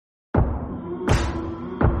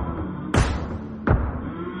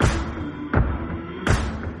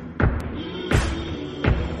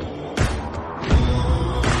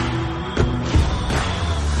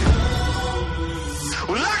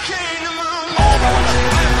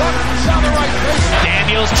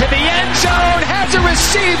McDaniels to the end zone, has a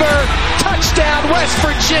receiver, touchdown West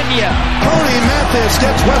Virginia. Tony Mathis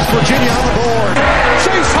gets West Virginia on the board.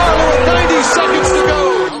 Chase Harlow with 90 seconds to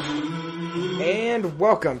go. And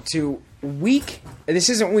welcome to this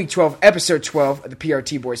isn't week 12, episode 12 of the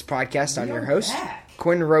PRT Boys podcast. I'm your host,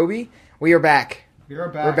 Quinn Roby. We are back. We're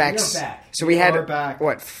back. We're back. So we had, back.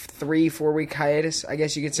 3-4 week hiatus, I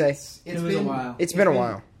guess you could say. It's been a while. It's been a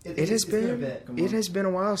while. It has been a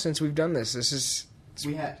while since we've done this. First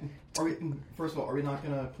of all, are we not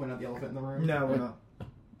going to point out the elephant in the room? No, we're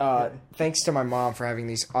not. Thanks to my mom for having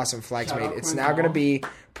these awesome flags Shout made. out It's Quinn's now going to mom. be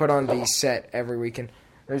put on the set every weekend.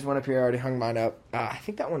 There's one up here. I already hung mine up. I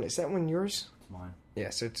think that one, is that one yours? It's mine. Yeah,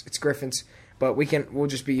 so it's Griffin's. But we'll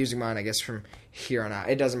just be using mine, I guess, from here on out.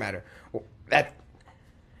 It doesn't matter.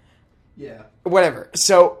 Yeah. Whatever.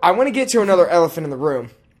 So I want to get to another elephant in the room.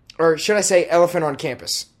 Or should I say elephant on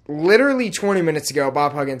campus. Literally 20 minutes ago,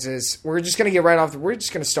 Bob Huggins we're just going to get we're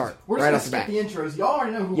just going to start We're right just off going the to bat. skip the intros. Y'all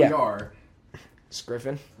already know who Yeah. we are. This is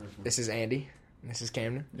Griffin. This is Andy. And this is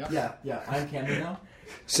Camden. Yep. Yeah. I'm Camden now.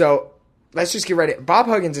 So let's just get ready. Bob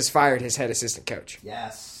Huggins has fired his head assistant coach.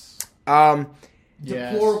 Yes. Yes.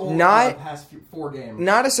 Deplorable Not- past 4 games.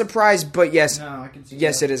 Not a surprise, but yes. No, I can see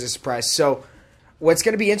Yes, that. it is a surprise. So what's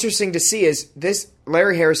going to be interesting to see is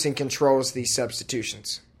Larry Harrison controls these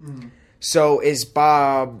substitutions. So is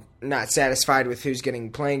Bob not satisfied with who's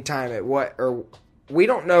getting playing time at what? Or we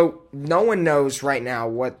don't know. No one knows right now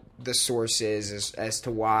what the source is as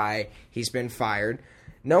to why he's been fired.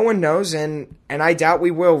 No one knows, and I doubt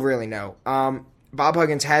we will really know. Bob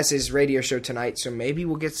Huggins has his radio show tonight, so maybe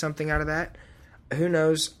we'll get something out of that. Who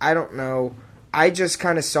knows? I don't know. I just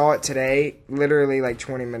kind of saw it today, literally like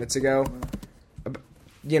 20 minutes ago.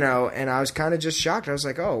 And I was kind of just shocked. I was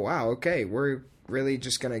like, oh, wow, okay, we're really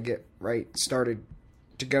just going to get started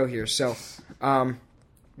to go here. So, I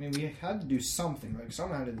mean, we had to do something. Like,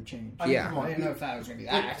 someone had to change. I mean, yeah. come on. I didn't know if that was going to be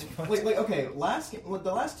that. Okay,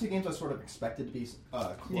 the last 2 games I sort of expected to be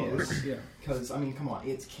close. Yeah. Because, I mean, come on,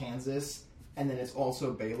 it's Kansas, and then it's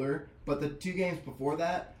also Baylor. But the 2 games before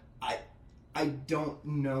that, I don't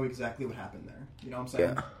know exactly what happened there. You know what I'm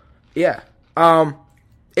saying? yeah.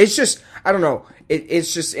 It's just, I don't know.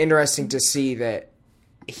 It's just interesting to see that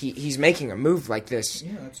he's making a move like this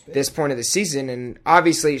Yeah, that's big. this point of the season, and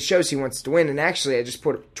obviously it shows he wants to win. And actually, I just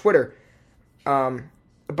put up Twitter. Bob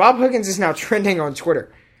Huggins is now trending on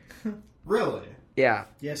Twitter. Really? Yeah.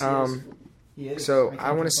 Yes, he is. He is. So I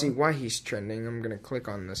I want to can't see confirm. why he's trending. I'm gonna click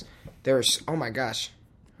on this. There's oh my gosh.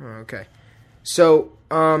 Oh, okay. So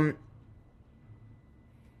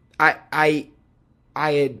I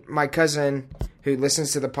had my cousin who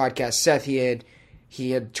listens to the podcast, Seth. He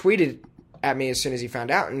had tweeted at me as soon as he found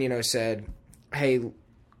out, and said, "Hey,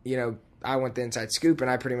 I want the inside scoop." And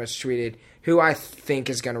I pretty much tweeted who I think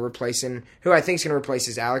is going to replace him. Who I think is going to replace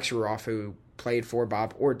is Alex Ruoff, who played for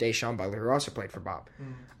Bob, or Deshaun Butler, who also played for Bob.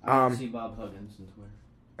 I don't see Bob Huggins on Twitter.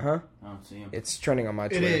 Huh? I don't see him. It's trending on my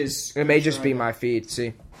Twitter. It is. It may Good just try. be my feed.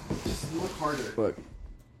 See, Just look harder. look.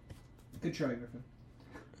 Good try, Griffin.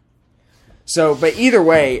 So, but either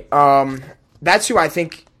way, that's who I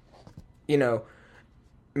think,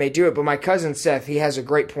 may do it. But my cousin Seth, he has a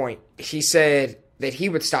great point. He said that he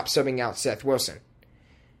would stop subbing out Seth Wilson.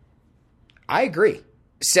 I agree.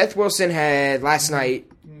 Seth Wilson had last night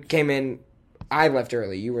came in. I left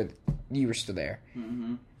early. You were still there.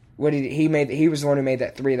 Mm-hmm. What did he made? He was the one who made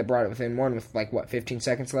that 3 that brought it within 1 with 15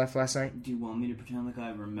 seconds left last night. Do you want me to pretend like I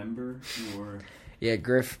remember, or Yeah,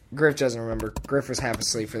 Griff doesn't remember. Griff was half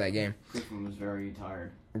asleep for that game. Griffin was very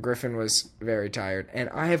tired? Griffin was very tired, and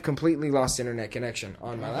I have completely lost internet connection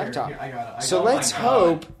on my laptop. Here, I got it. So let's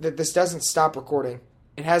hope that this doesn't stop recording.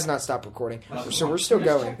 It has not stopped recording, so we're still Let's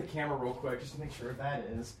going. check the camera real quick just to make sure that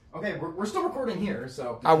is. Okay, we're still recording here,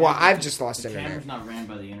 so. Well, I've just lost The internet. camera's not ran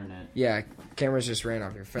by the internet. Yeah, cameras just ran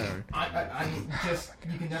off your phone. I just,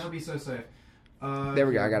 you can never be so safe. There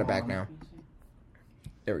we go. I got it back now.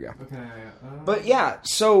 There we go. Okay. But yeah,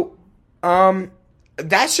 so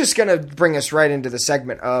that's just gonna bring us right into the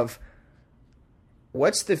segment of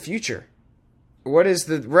what's the future. What is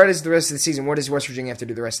the rest of the season? What does West Virginia have to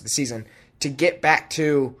do the rest of the season to get back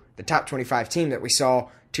to the top 25 team that we saw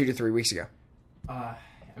 2 to 3 weeks ago? I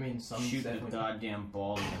mean, some Shoot the definitely. goddamn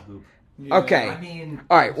ball in the hoop. Yeah. Okay. I mean,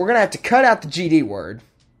 All right, we're going to have to cut out the GD word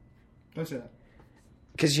Don't say that.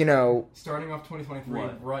 because, starting off 2023,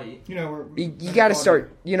 What? right? you got to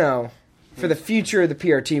start, for the future of the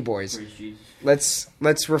PRT boys. Praise Jesus.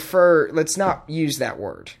 Let's not use that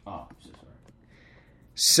word. Oh, I'm so sorry.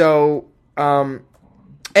 So,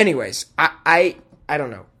 anyways, I don't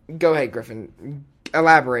know. Go ahead, Griffin.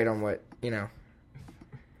 Elaborate on what.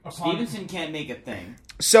 Stevenson can't make a thing.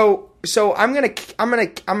 So I'm gonna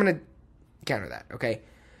counter that. Okay.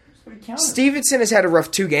 Stevenson has had a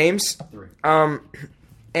rough 2 games. 3.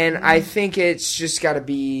 And I think it's just got to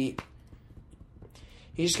be.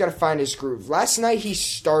 He just got to find his groove. Last night he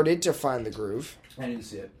started to find the groove. I need to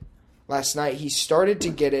see it. Last night he started to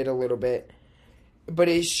get it a little bit, but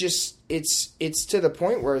it's just it's to the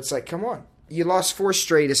point where it's like, come on, you lost 4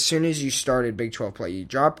 straight as soon as you started Big 12 play. You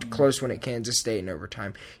dropped close one at Kansas State in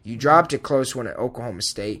overtime. You dropped a close one at Oklahoma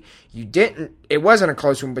State. You didn't. It wasn't a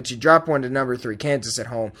close one, but you dropped one to number 3 Kansas at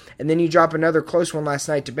home, and then you drop another close one last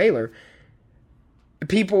night to Baylor.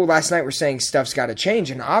 People last night were saying stuff's got to change,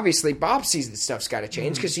 and obviously Bob sees that stuff's got to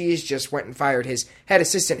change because he just went and fired his head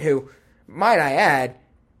assistant, who, might I add,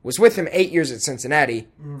 was with him 8 years at Cincinnati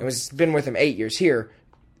and been with him 8 years here.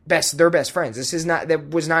 They're best friends. That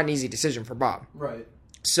was not an easy decision for Bob. Right.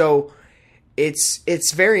 So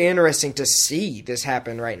it's very interesting to see this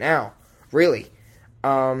happen right now, really.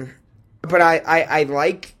 But I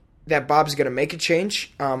like that Bob's going to make a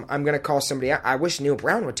change. I'm going to call somebody out. I wish Neil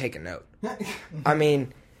Brown would take a note. I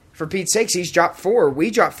mean, for Pete's sakes, he's dropped 4.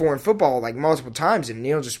 We dropped 4 in football like multiple times, and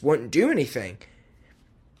Neil just wouldn't do anything.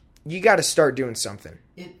 You got to start doing something.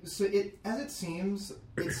 It seems that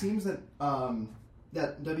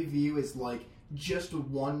that WVU is like just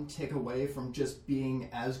 1 tick away from just being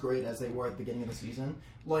as great as they were at the beginning of the season.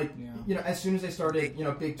 Like, as soon as they started,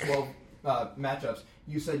 Big 12 matchups,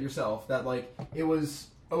 you said yourself that like it was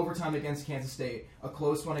overtime against Kansas State, a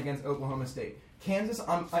close one against Oklahoma State. Kansas,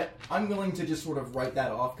 I'm willing to just sort of write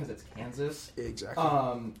that off because it's Kansas. Exactly.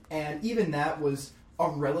 And even that was a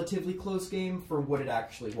relatively close game for what it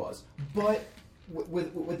actually was. But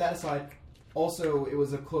with that aside, also it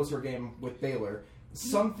was a closer game with Baylor.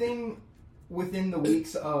 Something within the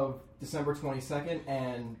weeks of December 22nd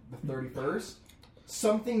and the 31st,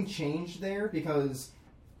 something changed there because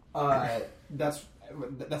that's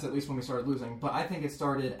at least when we started losing. But I think it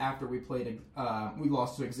started after we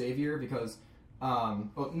lost to Xavier because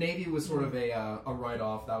Navy was sort of a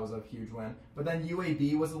write-off. That was a huge win. But then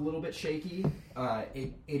UAB was a little bit shaky,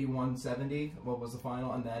 81-70, what was the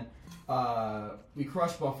final? And then we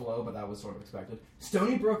crushed Buffalo, but that was sort of expected.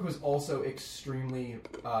 Stony Brook was also extremely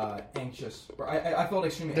anxious. I felt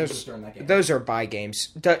extremely anxious during that game. Those are bye games.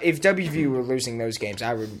 If WVU were losing those games,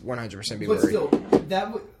 I would 100% be worried. But still,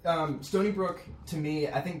 Stony Brook, to me,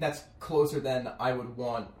 I think that's closer than I would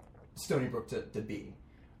want Stony Brook to be.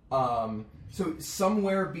 So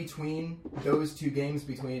somewhere between those 2 games,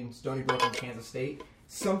 between Stony Brook and Kansas State,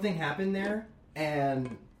 something happened there,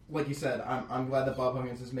 and like you said, I'm glad that Bob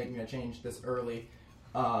Huggins is making a change this early.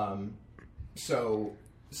 So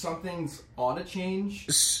something's ought to change.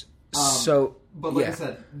 But like I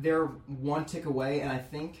said, they're 1 tick away, and I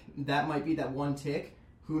think that might be that 1 tick.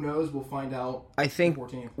 Who knows? We'll find out. I think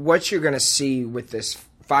 14th. What you're going to see with this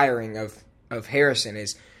firing of Harrison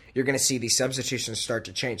is you're going to see these substitutions start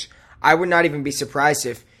to change. I would not even be surprised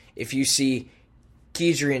if you see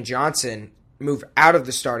Keidrian Johnson move out of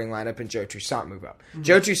the starting lineup and Joe Toussaint move up. Mm-hmm.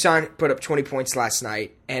 Joe Toussaint put up 20 points last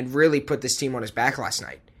night and really put this team on his back last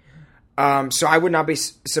night. So I would not be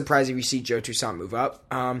surprised if you see Joe Toussaint move up.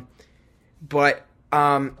 But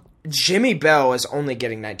Jimmy Bell is only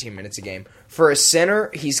getting 19 minutes a game. For a center,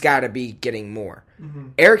 he's got to be getting more. Mm-hmm.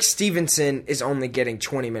 Eric Stevenson is only getting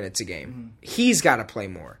 20 minutes a game. Mm-hmm. He's got to play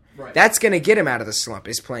more. Right. That's going to get him out of the slump,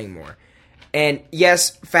 is playing more. And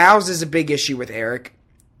yes, fouls is a big issue with Eric.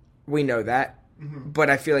 We know that. Mm-hmm. But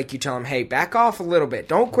I feel like you tell him, hey, back off a little bit.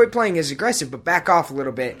 Don't quit playing as aggressive, but back off a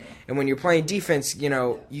little bit. And when you're playing defense, you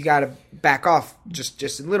got to back off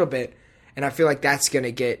just a little bit. And I feel like that's going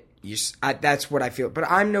to get you. That's what I feel. But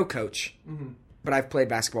I'm no coach. Mm-hmm. But I've played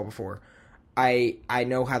basketball before. I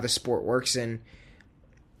know how the sport works, and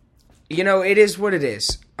it is what it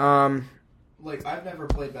is. Like, I've never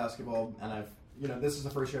played basketball, and this is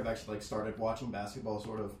the first year I've actually started watching basketball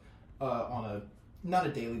sort of on not a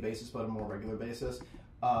daily basis, but a more regular basis.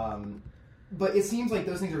 But it seems like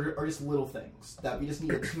those things are just little things that we just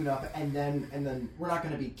need to tune up, and then we're not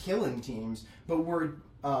going to be killing teams, but we're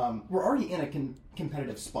already in a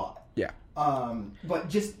competitive spot. Yeah. But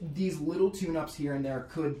just these little tune-ups here and there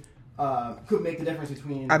could make the difference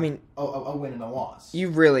between a win and a loss. You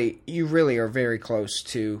really are very close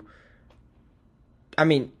to. I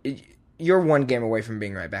mean, you're 1 game away from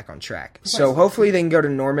being right back on track. So hopefully they can go to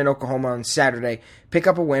Norman, Oklahoma on Saturday, pick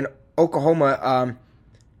up a win. Oklahoma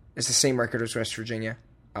is the same record as West Virginia.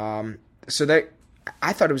 So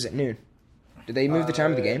I thought it was at noon. Did they move the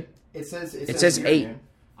time of the game? It says 8.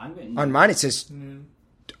 I'm on mine it says noon.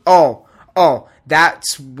 Oh,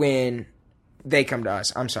 that's when they come to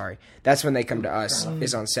us. I'm sorry. That's when they come to us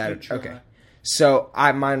is on Saturday. Okay. So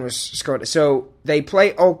mine was scrolled. So they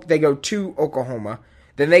go to Oklahoma.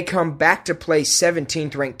 Then they come back to play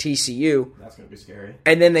 17th ranked TCU. That's going to be scary.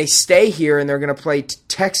 And then they stay here and they're going to play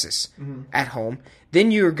Texas at home.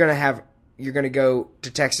 Then you're going to go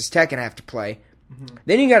to Texas Tech and have to play.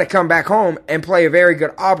 Then you got to come back home and play a very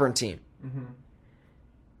good Auburn team.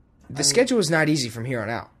 The schedule is not easy from here on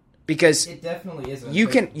out because it definitely isn't.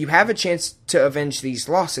 You have a chance to avenge these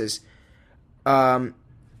losses.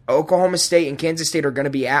 Oklahoma State and Kansas State are going to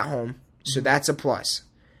be at home, so that's a plus.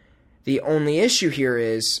 The only issue here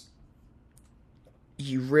is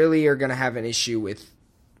you really are going to have an issue with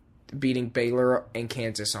beating Baylor and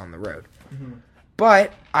Kansas on the road.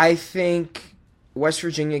 But I think West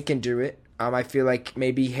Virginia can do it. I feel like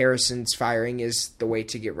maybe Harrison's firing is the way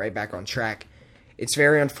to get right back on track. It's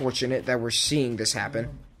very unfortunate that we're seeing this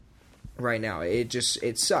happen right now. It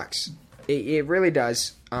sucks. It really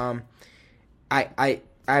does. I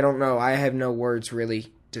don't know. I have no words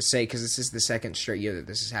really to say because this is the second straight year that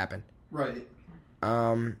this has happened. Right.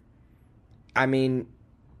 I mean,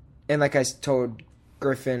 and like I told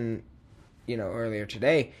Griffin, earlier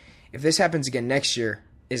today, if this happens again next year,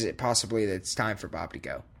 is it possibly that it's time for Bob to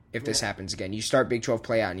go? If this happens again, you start Big 12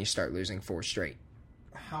 play out and you start losing 4 straight.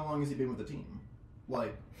 How long has he been with the team?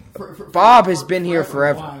 Like, Bob has been here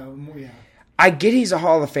forever. Wow, yeah. I get he's a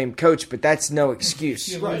Hall of Fame coach, but that's no excuse.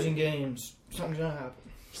 You're losing games. Something's gonna happen.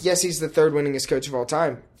 Yes, he's the third winningest coach of all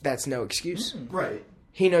time. That's no excuse. Right.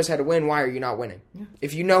 He knows how to win. Why are you not winning? Yeah.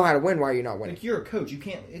 If you know how to win, why are you not winning? Like, you're a coach. You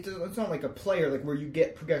can't. It's not like a player like where you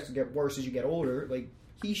progress to get worse as you get older. Like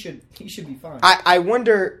he should be fine. I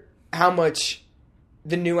wonder how much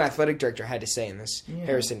the new athletic director had to say in this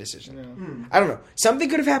Harrison decision. I don't know. Something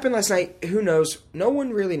could have happened last night. Who knows? No one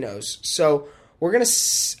really knows. So we're going to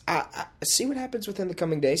see what happens within the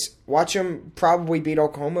coming days. Watch them probably beat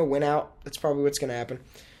Oklahoma, win out. That's probably what's going to happen.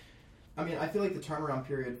 I mean, I feel like the turnaround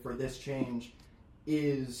period for this change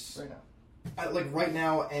is right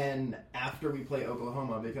now and after we play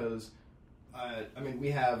Oklahoma because, we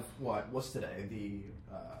have, what's today?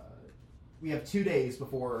 We have 2 days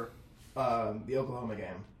before the Oklahoma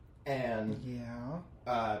game, and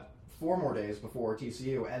 4 more days before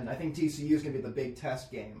TCU, and I think TCU is going to be the big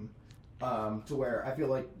test game, to where I feel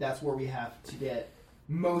like that's where we have to get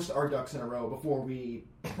most our ducks in a row before we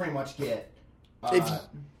pretty much get.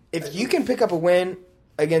 If you can pick up a win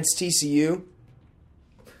against TCU,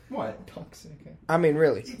 what? Ducks, okay. I mean,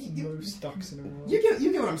 really. Most ducks in a row. You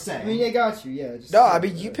get what I'm saying. I mean, I got you. Yeah. Just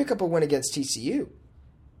you pick up a win against TCU.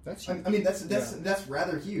 That's. I mean, that's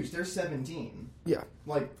rather huge. They're 17. Yeah.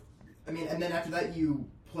 And then after that you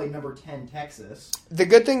play number 10 Texas. The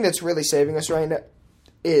good thing that's really saving us right now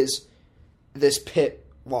is this Pitt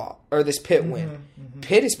win. Mm-hmm.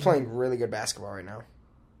 Pitt is playing really good basketball right now.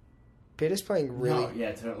 Pitt is playing really. Oh,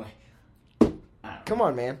 yeah, totally. Come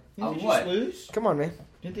on, man. Didn't they what? just lose? Come on, man.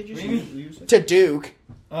 Didn't they just Really? lose? To Duke,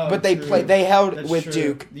 Oh, but they true. They held That's with true.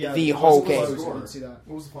 Duke Yeah, the it whole was game. close. I didn't see that.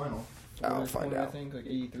 What was the final? I'll find out. I think like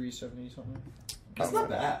 83-70 something. That's not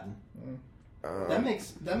bad. Uh,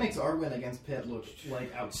 That makes our win against Pitt look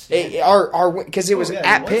like outstanding. Our because it was Oh, yeah,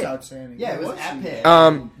 at it was Pitt. outstanding. Yeah, it was at Pitt.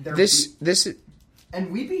 This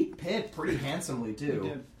And we beat Pitt pretty handsomely too. We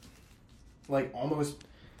did. Like almost.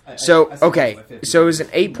 So I said okay, by 50. so it was an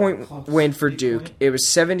 8-point Close. win for 8 Duke. point? It was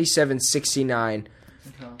 77-69,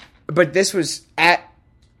 Okay. but this was at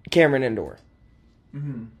Cameron Indoor.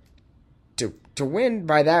 Mm-hmm. To win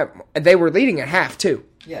by that, they were leading at half too.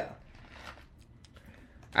 Yeah.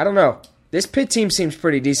 I don't know. This Pitt team seems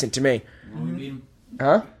pretty decent to me. We beat him.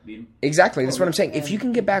 Huh? Beat him. Exactly. That's what I'm saying. If you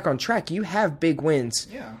can get back on track, you have big wins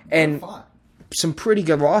Yeah. and fought. some pretty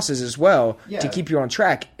good losses as well Yeah. to keep you on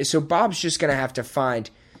track. So Bob's just going to have to find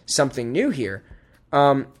something new here.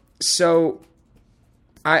 So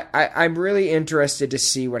I'm really interested to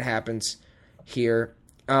see what happens here.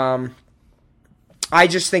 I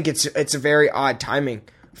just think it's a very odd timing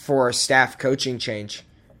for a staff coaching change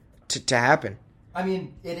to happen. I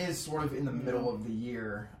mean, it is sort of in the middle of the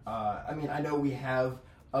year. I know we have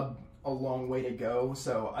a long way to go.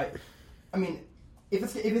 So I mean, if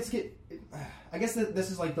it's I guess that this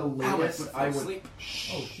is like the latest I would. Sleep.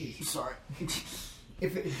 Oh, jeez. Sorry.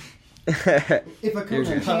 If a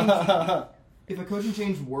coaching change, if a coaching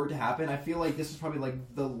change were to happen, I feel like this is probably like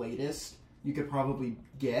the latest you could probably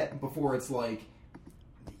get before it's like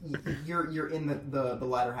you're in the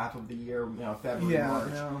latter half of the year, February, March.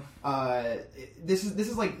 No. This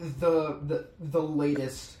is like the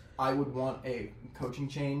latest I would want a coaching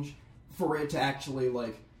change for it to actually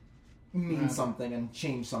like mean something and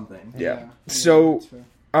change something. Yeah. So, that's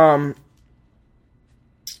fair.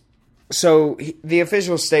 the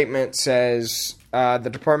official statement says the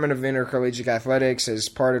Department of Intercollegiate Athletics has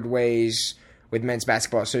parted ways with men's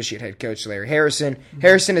basketball associate head coach Larry Harrison.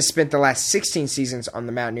 Harrison has spent the last 16 seasons on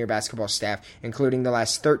the Mountaineer basketball staff, including the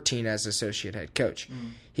last 13 as associate head coach.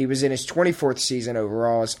 He was in his 24th season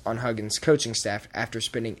overall on Huggins' coaching staff after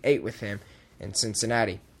spending 8 with him in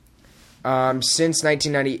Cincinnati. Since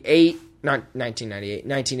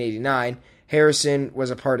 1989, Harrison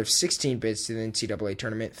was a part of 16 bids to the NCAA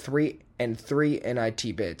tournament, 3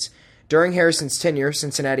 NIT bids. During Harrison's tenure,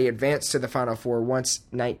 Cincinnati advanced to the Final Four once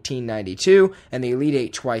 1992 and the Elite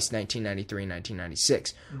Eight twice 1993 and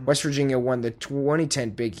 1996. West Virginia won the 2010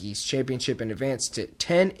 Big East Championship and advanced to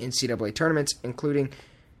 10 NCAA tournaments, including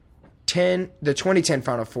the 2010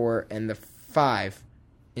 Final Four and the 5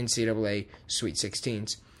 NCAA Sweet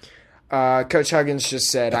 16s. Coach Huggins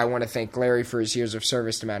just said, I want to thank Larry for his years of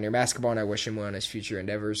service to Mountaineer basketball, and I wish him well in his future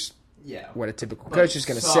endeavors. Yeah. What a typical coach is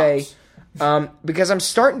going to say. Because I'm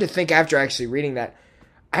starting to think after actually reading that,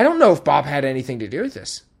 I don't know if Bob had anything to do with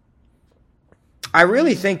this. I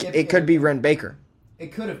really think it could be Ren Baker.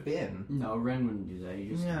 It could have been. No, Ren wouldn't do that.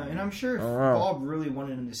 Yeah, and I'm sure if Bob really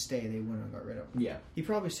wanted him to stay, they wouldn't have got rid of him. Yeah. He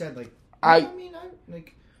probably said, like,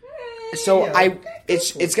 It's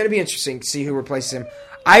going to be interesting to see who replaces him.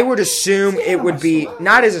 I would assume it would be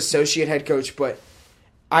not as associate head coach, but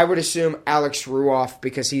I would assume Alex Ruoff,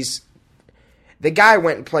 because the guy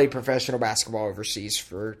went and played professional basketball overseas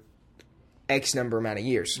for X number amount of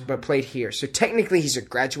years, but played here. So technically he's a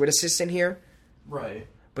graduate assistant here. Right.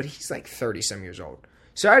 But he's like 30-some years old.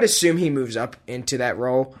 So I'd assume he moves up into that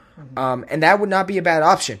role. And that would not be a bad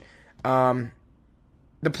option. The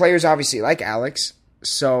players obviously like Alex.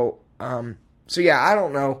 So yeah, I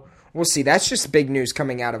don't know. We'll see. That's just big news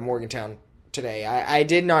coming out of Morgantown today. I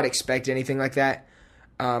did not expect anything like that.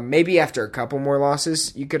 Maybe after a couple more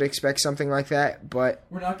losses, you could expect something like that. But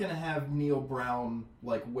we're not going to have Neil Brown,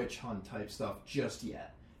 like, witch hunt type stuff just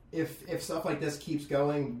yet. If stuff like this keeps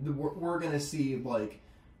going, we're going to see, like,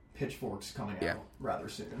 pitchforks coming out rather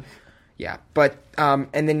soon. Yeah, but and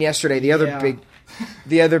then yesterday the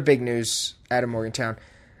other big news out of Morgantown,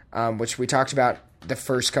 which we talked about the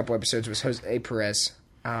first couple episodes, was Jose Perez.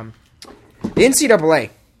 The NCAA,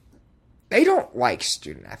 they don't like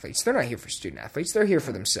student athletes. They're not here for student athletes. They're here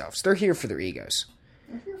for themselves. They're here for their egos.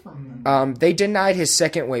 They denied his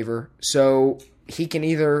second waiver, so he can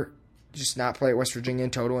either just not play at West Virginia in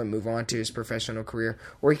total and move on to his professional career,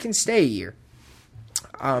 or he can stay a year.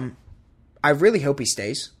 I really hope he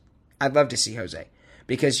stays. I'd love to see Jose,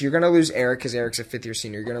 because you're going to lose Eric, because Eric's a fifth-year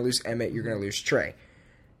senior. You're going to lose Emmett. You're going to lose Trey.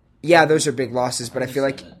 Yeah, those are big losses, but I feel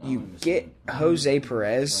like you get Jose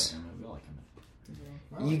Perez.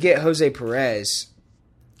 You get Jose Perez,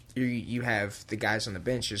 you have the guys on the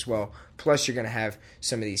bench as well. Plus, you're going to have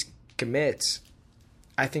some of these commits.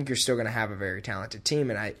 I think you're still going to have a very talented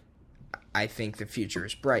team, and I think the future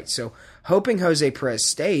is bright. So, hoping Jose Perez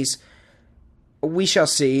stays, we shall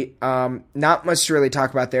see. Not much to really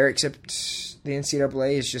talk about there, except the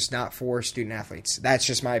NCAA is just not for student athletes. That's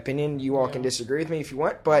just my opinion. You all can disagree with me if you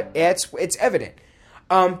want, but it's evident.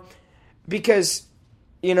 Because,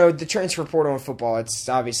 the transfer portal in football, it's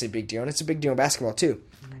obviously a big deal, and it's a big deal in basketball too.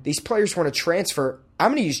 These players want to transfer.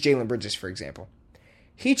 I'm going to use Jalen Bridges, for example.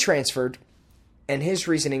 He transferred, and his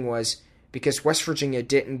reasoning was because West Virginia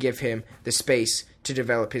didn't give him the space to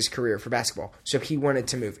develop his career for basketball, so he wanted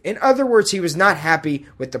to move. In other words, he was not happy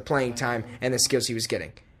with the playing time and the skills he was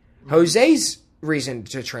getting. Jose's reason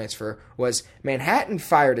to transfer was Manhattan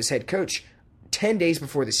fired his head coach 10 days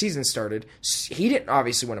before the season started. He didn't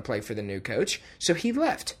obviously want to play for the new coach, so he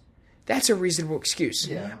left. That's a reasonable excuse.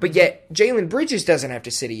 Yeah. But yet, Jalen Bridges doesn't have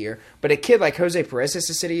to sit a year, but a kid like Jose Perez has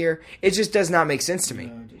to sit a year. It just does not make sense to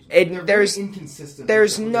me. There's inconsistent.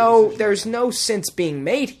 There's no sense being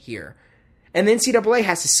made here. And the NCAA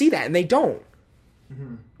has to see that, and they don't.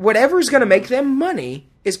 Mm-hmm. Whatever's going to make them money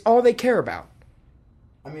is all they care about.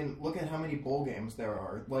 I mean, look at how many bowl games there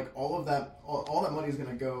are. Like, all that money is going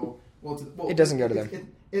to go... It doesn't go to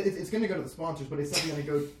them. It's going to go to the sponsors, but it's not going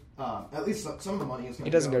to go... at least some of the money is going to go...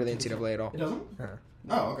 It doesn't go to the NCAA at all. It doesn't? Uh-huh.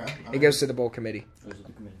 Oh, okay. It goes to the bowl committee.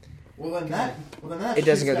 Well, then that it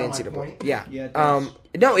doesn't go to the NCAA. Point. Yeah. It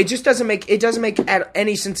no, it just doesn't make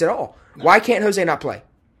any sense at all. No. Why can't Jose not play?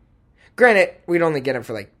 Granted, we'd only get him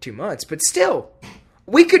for like 2 months, but still,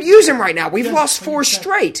 we could use him right now. We've lost 4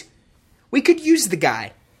 straight. We could use the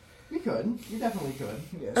guy. We could. You definitely could.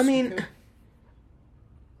 Yes, I mean,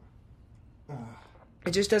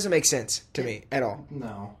 it just doesn't make sense to me at all.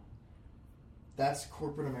 No. That's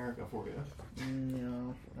corporate America for you.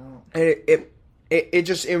 No. And it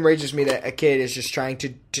just enrages me that a kid is just trying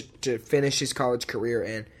to finish his college career,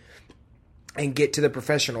 and and get to the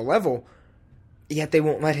professional level. Yet they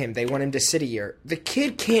won't let him. They want him to sit a year. The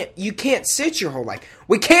kid can't. You can't sit your whole life.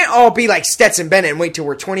 We can't all be like Stetson Bennett and wait till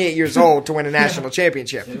we're 28 years old to win a national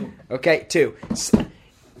championship. Okay, 2.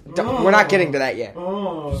 We're not getting to that yet.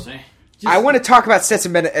 I want to talk about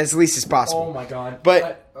Stetson Bennett as least as possible. Oh my god!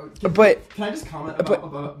 But can I just comment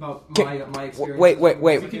about my experience?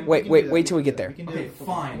 Wait till we get there. Okay,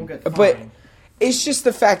 fine. But it's just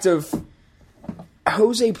the fact of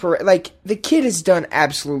Jose Perez. Like, the kid has done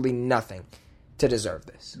absolutely nothing to deserve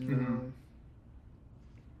this. Mm-hmm.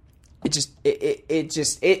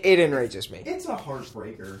 It enrages me. It's a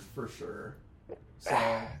heartbreaker for sure.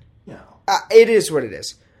 So It is what it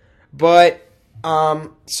is. But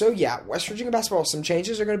so yeah, West Virginia basketball. Some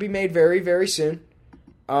changes are going to be made very, very soon.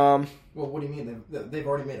 well, what do you mean? They've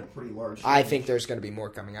already made a pretty large change. I think there's going to be more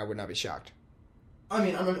coming. I would not be shocked. I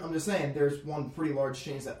mean, I'm just saying, there's one pretty large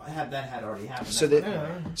change that had already happened.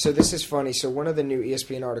 So this is funny. So one of the new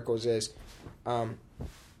ESPN articles is,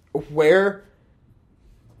 where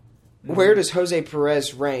does Jose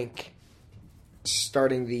Perez rank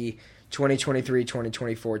starting the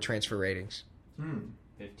 2023-2024 transfer ratings?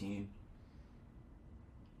 15.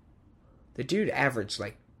 The dude averaged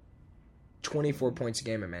like 24 points a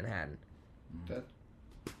game in Manhattan.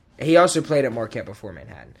 He also played at Marquette before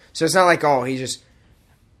Manhattan. So it's not like, he just...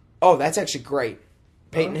 Oh, that's actually great.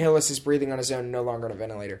 Peyton Hillis is breathing on his own, no longer on a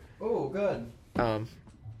ventilator. Oh, good.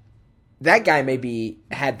 That guy maybe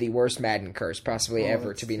had the worst Madden curse possibly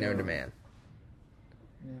ever to be known to man.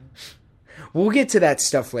 Yeah. We'll get to that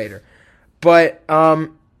stuff later. But,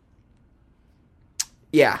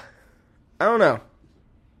 yeah. I don't know.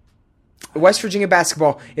 West Virginia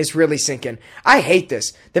basketball is really sinking. I hate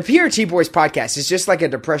this. The PRT Boys podcast is just like a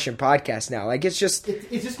depression podcast now. Like, it's just...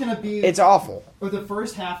 It's just going to be... It's awful. Or the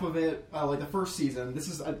first half of it, like the first season, this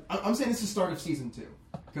is... I'm saying this is the start of season 2.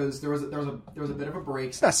 Because there was a bit of a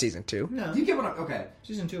break. It's not season 2. No. You get what I'm... Okay.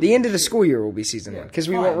 Season 2. The end of the school year will be season 1. Because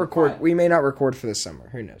we won't record... We may not record for the summer.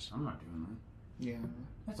 Who knows? I'm not doing that. Yeah.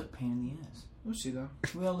 That's a pain in the ass. We'll see, though.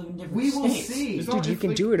 We all live in different We will states. see. Dude, you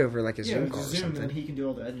can do it over like a Zoom call or Zoom, something. and he can do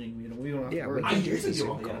all the editing. We don't have to worry. I usually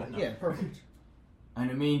do all that. Yeah, perfect. I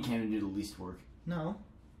know me and Camden do the least work. No.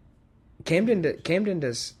 Camden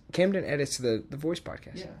edits the voice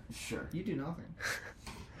podcast. Yeah. Sure. You do nothing.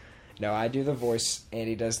 No, I do the voice,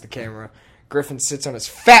 Andy does the camera. Griffin sits on his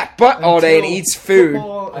fat butt all day and eats food.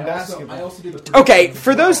 I also do the... Okay,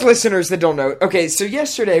 for those listeners that don't know, so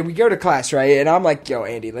yesterday we go to class, right? And I'm like, yo,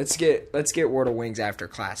 Andy, let's get Wardle wings after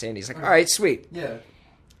class. Andy's like, all right, sweet. Yeah.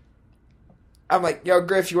 I'm like, yo,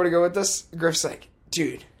 Griff, you want to go with us? Griff's like,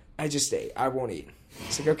 dude, I just ate. I won't eat.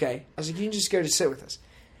 It's like, okay. I was like, you can just go to sit with us.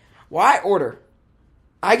 Well, I order.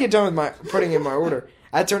 I get done with putting in my order.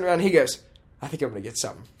 I turn around and he goes, I think I'm going to get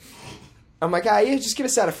something. I'm like, yeah, just get a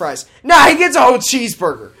set of fries. Nah, he gets a whole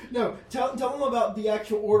cheeseburger. No, tell him about the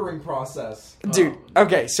actual ordering process. Dude,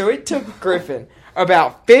 okay, so it took Griffin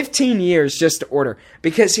about 15 years just to order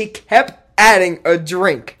because he kept adding a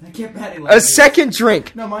drink. I kept adding a second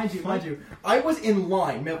drink. No, mind you. I was in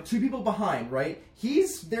line, 2 people behind, right?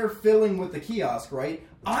 He's there filling with the kiosk, right?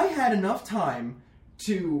 I had enough time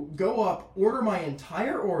to go up, order my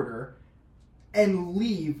entire order, and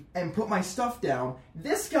leave and put my stuff down.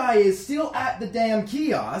 This guy is still at the damn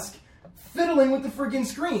kiosk fiddling with the friggin'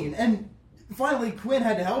 screen. And finally Quinn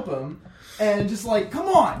had to help him and just like, come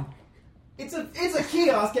on. It's a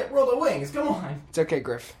kiosk at World of Wings. Come on. It's okay,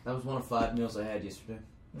 Griff. That was one of 5 meals I had yesterday.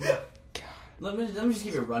 Let me just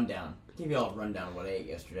give you a rundown. Give you all a rundown of what I ate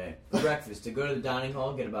yesterday. For breakfast, to go to the dining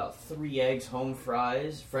hall, get about 3 eggs, home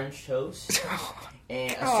fries, French toast,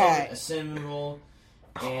 and a cinnamon roll,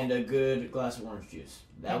 and a good glass of orange juice.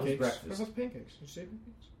 That was breakfast. What about pancakes? Did you say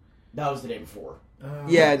pancakes? That was the day before.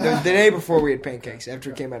 Yeah, the day before we had pancakes after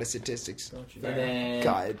it came out of statistics. And then,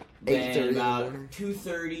 God, 8:30 about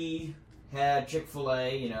 2:30 had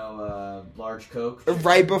Chick-fil-A, large Coke.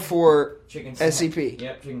 Right before chicken SCP.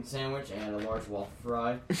 Yep, chicken sandwich and a large waffle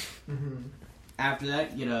fry. After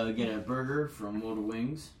that, get a burger from World of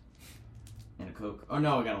Wings. And a Coke. Oh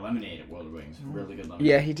no, I got a lemonade at World of Wings. Really good lemonade.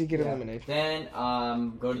 Yeah, he did get a lemonade. Then,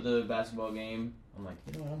 go to the basketball game. I'm like,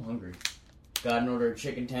 I'm hungry. Got an order of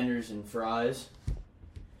chicken tenders and fries.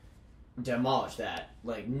 Demolished that.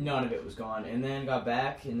 Like, none of it was gone. And then got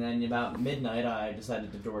back, and then about midnight, I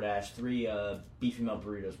decided to DoorDash 3 beefy melt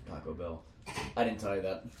burritos from Taco Bell. I didn't tell you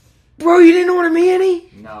that. Bro, you didn't order me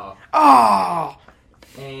any? No. Oh!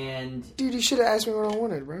 And... Dude, you should have asked me what I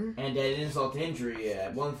wanted, bro. And at insult to injury,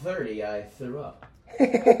 at 1:30, I threw up.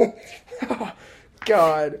 Oh,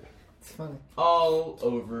 God. It's funny. All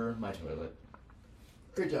over my toilet.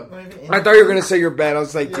 Good job. I thought you were gonna say your bed. I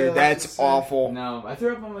was like, dude, Yeah, that's awful. No, I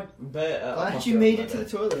threw up on my bed. Glad you made it to the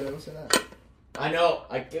toilet. I will say that. I know.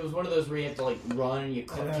 It was one of those where you have to like run and you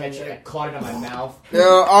catch it. I caught it in my mouth.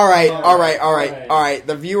 No, all right.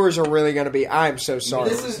 The viewers are really gonna be. I'm so sorry.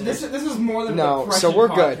 This is more than a No, depression so we're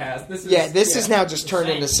good. podcast. This is now just turned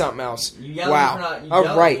into something else. You yelling for not- you Wow.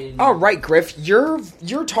 yelling. All right, Griff. Your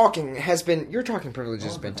talking privilege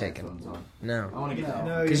has been taken. I No, want to get that.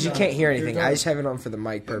 No, because you you're can't done. hear You're anything. done. I just have it on for the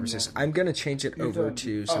mic purposes. I'm gonna change it over done.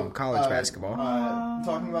 to some college basketball.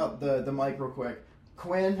 Talking about the mic real quick.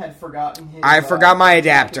 Quinn had forgotten his. I forgot my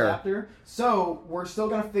adapter. So we're still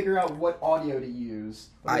gonna figure out what audio to use.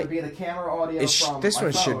 Whether it be the camera audio from This my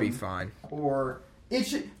one should phone, be fine. or it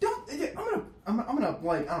should. I'm gonna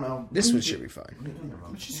like I don't know. This one should be fine.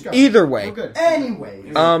 Just go. Either way. We're good. Anyway,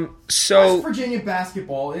 West So Virginia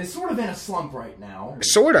basketball is sort of in a slump right now.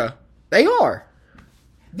 sorta, they are.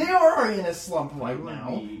 They are in a slump right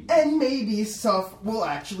now, and maybe stuff will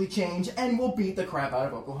actually change, and we'll beat the crap out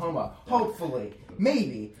of Oklahoma. Hopefully,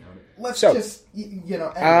 maybe. Let's So, just,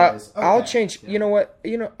 anyways. I'll Okay. change. You know what?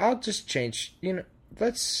 I'll just change.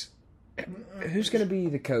 Let's. Who's gonna be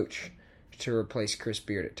the coach to replace Chris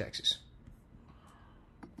Beard at Texas?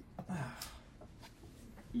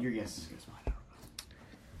 Your guess is good as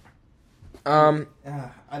mine.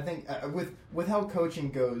 I think with how coaching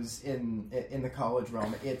goes in the college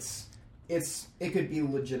realm, it could be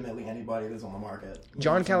legitimately anybody that's on the market.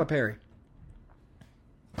 John Calipari.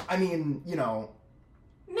 I mean, No.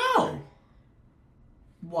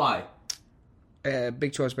 Why?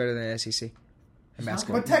 Big 12 is better than SEC. And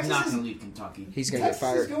basketball. But Texas He's not is going to leave Kentucky. He's gonna get Texas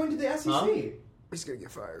is fired. going to the SEC. Huh? He's gonna get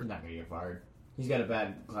He's fired. not going to get fired. He's got a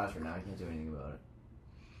bad class right now. He can't do anything about it.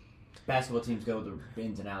 Basketball teams go with the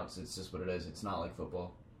ins and outs. It's just what it is. It's not like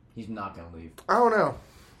football. He's not going to leave. I don't know.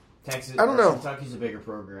 Texas. I don't know. Kentucky's a bigger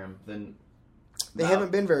program than. They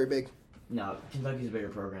haven't been very big. No, Kentucky's a bigger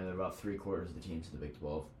program than about 3/4 of the teams in the Big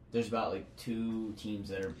 12. There's about like 2 teams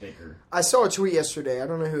that are bigger. I saw a tweet yesterday. I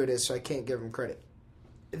don't know who it is, so I can't give him credit.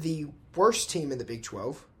 The worst team in the Big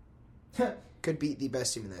 12 could beat the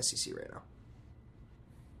best team in the SEC right now.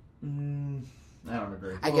 I don't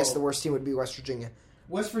agree. I guess the worst team would be West Virginia.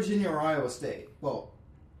 West Virginia or Iowa State? Well,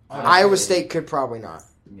 Iowa State could probably not.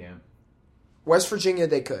 Yeah. West Virginia,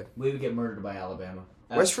 they could. We would get murdered by Alabama.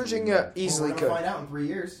 West Absolutely. Virginia easily we're could. gonna find out in 3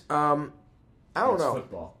 years. I don't It's know.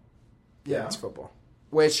 Football. Yeah, it's football.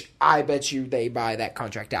 Which I bet you they buy that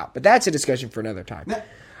contract out. But that's a discussion for another time.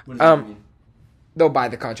 What does that mean? They'll buy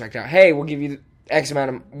the contract out. Hey, we'll give you X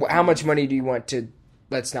amount of... How much money do you want to...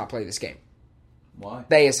 Let's not play this game. Why?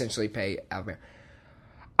 They essentially pay Alabama.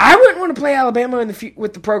 I wouldn't want to play Alabama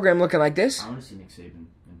with the program looking like this. I want to see Nick Saban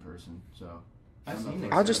in person, so I've seen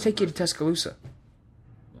Nick I'll just take you to Tuscaloosa.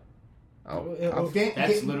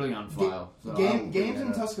 That's literally on file. So Games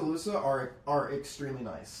in Tuscaloosa are extremely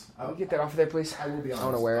nice. Can you get that off of there, please? I will be honest. I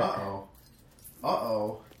want to wear it.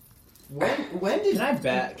 Uh-oh. When did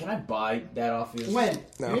Can I buy that off you? when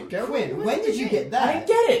No. when did you get that? I didn't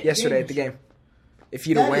get it. Yesterday at the game. If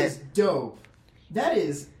you'd have That went, is dope. That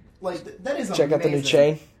is that is check out the new amazing.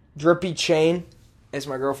 chain. Drippy chain, as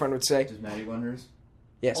my girlfriend would say. Does Maddie want hers?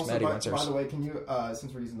 Yes, Also, Maddie by wants the hers. way, can you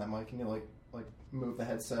since we're using that mic, can you like move the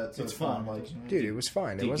headset so It's not fine. like Dude, it was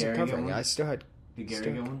fine. It Did wasn't Gary get covering. one? I still had... Did Gary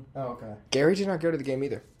Still- get one? oh okay. Gary did not go to the game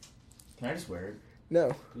either. Can I just wear it,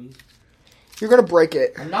 No. please? You're going to break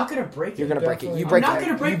it. I'm not gonna break it. You're going to break it. You I'm break, not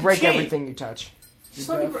gonna break you the break chain. everything you touch. Just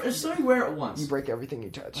let me wear it once. You break everything you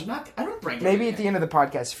touch. I don't break it. Maybe at the end of the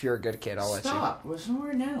podcast, if you're a good kid, I'll let you. Stop. We're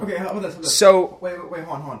somewhere now. Okay, how about this? So- wait,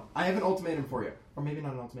 hold on. I have an ultimatum for you, or maybe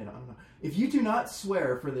not an ultimatum. I don't know. If you do not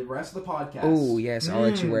swear for the rest of the podcast, Oh, yes, I'll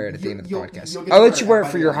let you wear it at the end of the You'll- podcast. you'll get I'll to let wear you it wear it by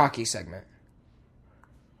for the your end. hockey segment.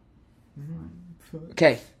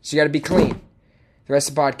 Okay, so you got to be clean. The rest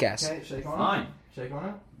of the podcast. Okay, shake on Fine. it. Shake on it.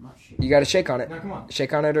 I'm not shaking. You got to shake on it. No, come on.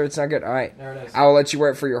 Shake on it or it's not good. All right. There it is. I will let you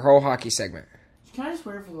wear it for your whole hockey segment. Can I just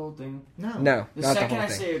wear it for the whole thing? No, The not the second whole I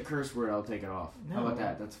thing. say a curse word, I'll take it off. How about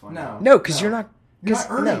that? That's fine. No. No, because you're not. You're 'cause-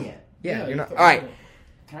 not earning no. it. Yeah, you're not. you All right.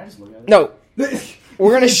 Can I just look at it? No,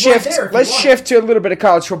 we're gonna It's shift. right there if you Let's want. shift to a little bit of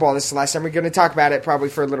college football. This is the last time we're gonna talk about it, probably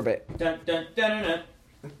for a little bit. Dun, dun, dun, dun, dun.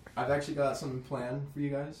 I've actually got something planned for you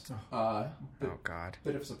guys. Oh God,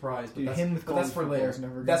 Bit of surprise, but Dude, that's, him with but that's for golden later. football's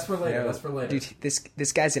never good. That's for later. No. That's for later. dude,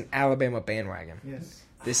 this guy's an Alabama bandwagon. Yes.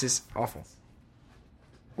 This is awful.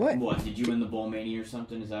 What? What? Did you win the bowl mania or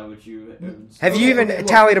something? Is that what you? Have you Okay, even okay, look,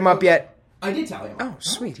 tallied them up look. yet? I did tally them. Oh,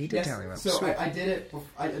 sweet. He did Yes, tally them up. So Sweet. I did it.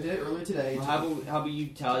 I did it earlier today. Well, how about you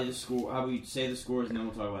tally the score? How about you say the scores and then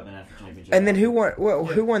we'll talk about the national championship? And then who won? Well,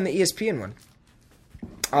 who won the ESPN one?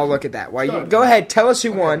 I'll look at that. While you go ahead, tell us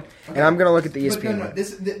who won, and I'm gonna look at the But ESPN no, one.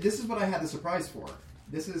 this is what I had the surprise for.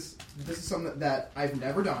 This is something that I've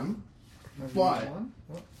never done. But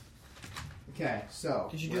okay, so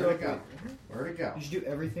Did you do where'd it go? Where'd it go? Did you do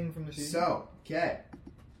everything from the season? So okay,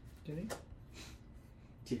 Did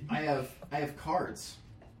he? I have cards.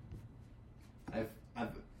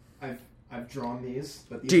 I've drawn these.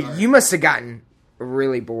 But these Dude, are, you must have gotten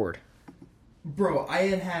really bored. bro. I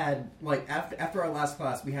had like after our last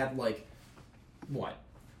class, we had like what?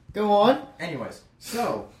 Go on. Anyways,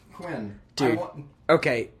 so Quinn, Dude.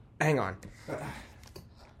 Okay, hang on.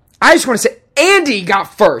 I just want to say, Andy got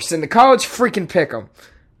first in the college freaking pick'em.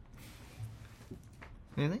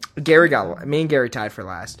 Really? Gary got. Me and Gary tied for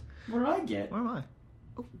last. What did I get? Where am I?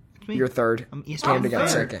 Oh, it's me. You're third. I'm Camden got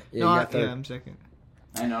third. second. Yeah, No, you got third. I'm second.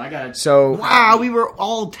 I know, I got So Wow, we were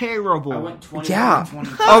all terrible. I went 20. yeah, 20.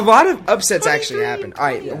 a lot of upsets actually happened. All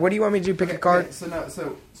right, what do you want me to do? Pick a card. Okay,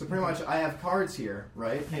 so pretty much, I have cards here,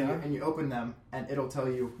 right? And, Yeah. and you open them, and it'll tell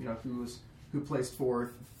you, who placed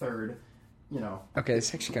fourth, third, Okay, this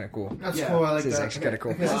is actually kind of cool. That's Yeah. cool. I like This is that. actually kind of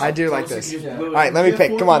cool. Okay. I do like So this. you just Yeah. blew it. All right, let me You have pick.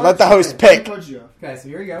 four Come on, cards? let the host Okay, pick. what cards do you have? Okay, so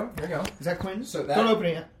here we go. Is that Quinn? So that- Don't open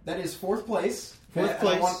it yet. That is fourth place. Fourth And I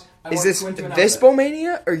place. want Is Quinn this to announce this it.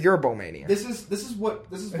 Bowmania or your Bowmania? This is what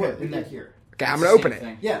Okay, we next. get here. Okay, I'm It's gonna the open same it.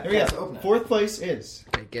 thing. Yeah, Here we so go. open it. Fourth place is.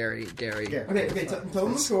 Okay, Gary. Yeah. Okay.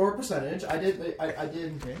 Total score percentage. I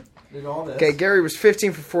did all this. Okay, Gary was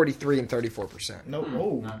 15 for 43 and 34%. No. Hmm,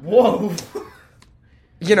 Oh. not good. Whoa.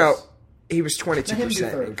 You know, he was Let him do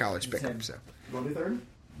 22% third. in college It's him. pick'em. So, You want to do third?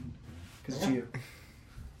 Because it's you.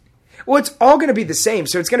 well, it's all gonna be the same.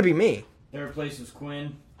 So it's gonna be me. Third place was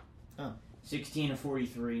Quinn. Oh. 16 of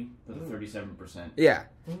 43 with a 37%. Yeah,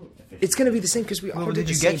 efficiency. it's gonna be the same because we all Well, did did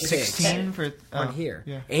the you get same thing 16 for on here.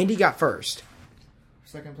 Yeah. Andy got first.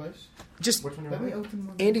 Second place? Just Which one Let do me you want? open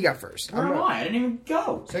one. Andy got first. Where I'm am not- I? I didn't even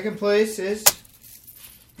go. Second place is.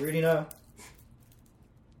 You already know.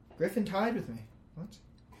 Griffin tied with me. What?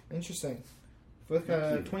 Interesting. Both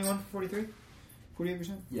Thank you. 21 for 43?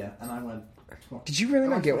 48%? Yeah, and I went. Did you really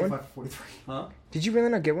not get one? 43. Huh? Did you really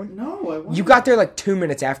not get one? No, I wanted. You got there like 2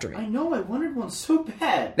 minutes after I me. know, I wanted one so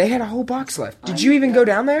bad. They had a whole box left. Did I- you even go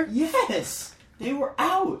down there? Yes! They were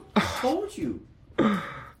out. I told you.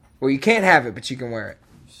 Well, you can't have it, but you can wear it.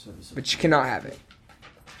 So disappointed. But you cannot have it.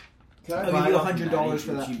 Can I I'll buy give you you $100 $100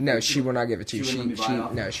 for that? No, she will not give it to you. She wouldn't let me buy it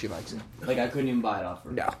off? No, she likes it. Like, I couldn't even buy it off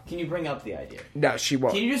her. No. Can you bring up the idea? No, she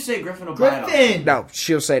won't. Can you just say Griffin will buy it off? Griffin! No,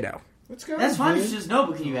 she'll say no. Let's go. That's fine if dude. she says no,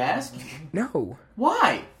 but can you ask? No,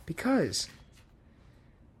 Why? because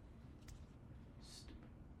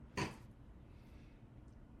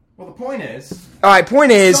Well, the point is, all right.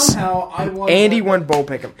 Point is, somehow I won. Andy one- won bowl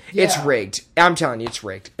pick'em. It's Yeah. rigged. I'm telling you, it's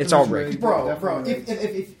rigged. It's all rigged. Bro.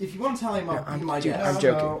 Definitely If you want to tell him, I'm- my dude, guess. I'm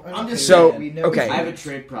joking. I'm just So, saying. okay. I have a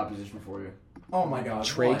trade proposition for you. Oh my god.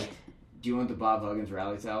 Trade? what? Do you want the Bob Huggins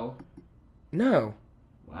rally towel? No,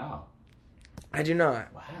 Wow. I do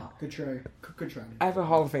not. Wow. Good try. Good try. I have a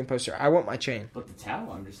Hall of Fame poster. I want my chain. But the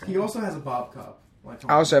towel, I'm just saying. He also has a Bob Cup. Like,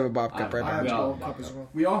 I also have a Bob I Cup have right I now. have We all 12 have cup as Bob well.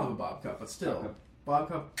 we all have a Bob Cup, but still, Okay. Bob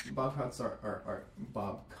Cups are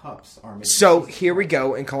Bob Cups are made. So here we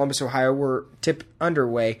go in Columbus, Ohio. We're tip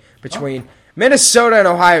underway between Minnesota and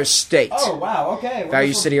Ohio State. Oh wow. Okay. We're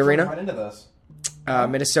Value just City jumping Arena? Right into this.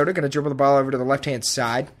 Minnesota going to dribble the ball over to the left-hand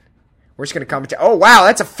side. We're just going to commentate. Oh, wow,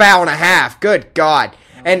 that's a foul and a half. Good God.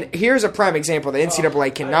 And here's a prime example. The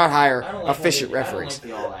NCAA cannot hire I don't like efficient how they- referees. I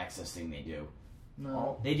don't like the all-access thing they do.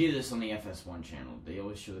 No. They do this on the FS1 channel. They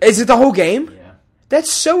always show the... Is it the whole game? Yeah.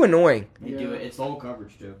 That's so annoying. They do it. It's the whole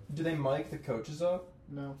coverage, too. Do they mic the coaches up?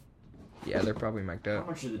 No. Yeah, they're probably mic'd How up.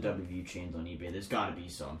 much are the WVU chains on eBay? There's got to be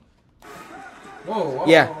some. Whoa.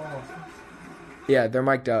 Yeah. Whoa. Yeah, they're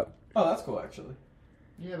mic'd up. Oh, that's cool actually.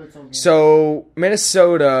 Yeah, but it's all So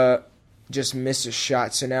Minnesota just missed a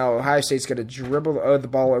shot. So now Ohio State's going to dribble the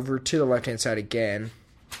ball over to the left-hand side again.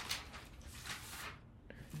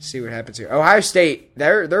 See what happens here. Ohio State,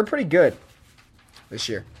 they're pretty good this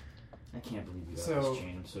year. I can't believe you got So- this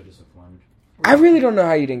chain. I'm so disappointed. I really don't know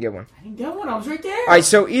how you didn't get one. I didn't get one. I was right there. All right,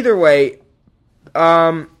 so either way,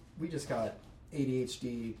 We just got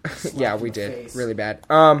ADHD. yeah, slapped we in the did face. really bad.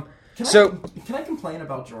 Can I complain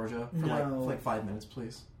about Georgia for No. like 5 minutes,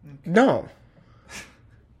 please? No.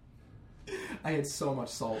 I had so much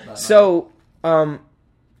salt that night. So,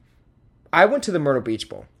 I went to the Myrtle Beach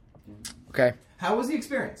Bowl. Okay, How was the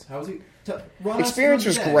experience? How was the run us experience through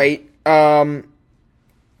was the day. great.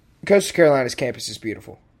 Coastal Carolina's campus is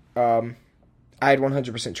beautiful. I had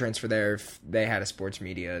 100% transfer there if they had a sports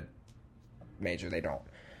media major. They don't.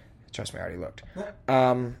 Trust me, I already looked.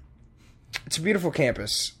 It's a beautiful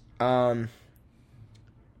campus.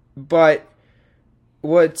 But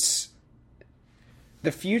what's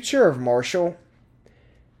the future of Marshall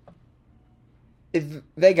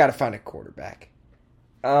they got to find a quarterback.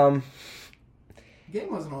 Game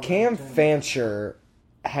wasn't all Cam that Fancher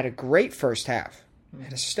had a great first half.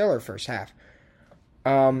 Had a stellar first half.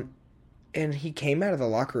 And he came out of the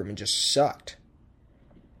locker room and just sucked.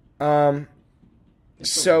 You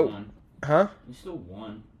still won. Huh? You still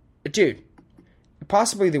won. Dude,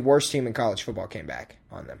 possibly the worst team in college football came back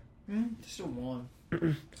on them. Still won.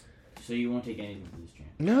 So you won't take anything for this chance.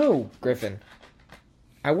 No, Griffin.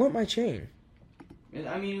 I want my chain.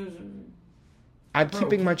 I mean, it was. I'm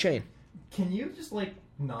keeping my chain. Can you just, like,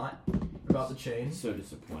 not about the chain? It's so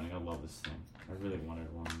disappointing. I love this thing. I really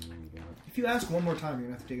wanted one. And then we got it. If you ask one more time, you're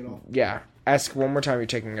going to have to take it off. Yeah. Ask one more time, you're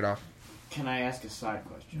taking it off. Can I ask a side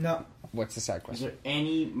question? No. What's the side Is question? there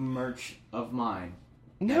any merch of mine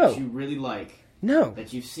No. that you really like No.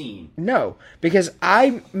 that you've seen? No. Because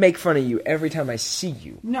I make fun of you every time I see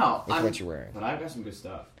you No, with what you're wearing. But I've got some good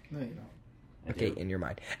stuff. No, you don't. I Okay, do. in your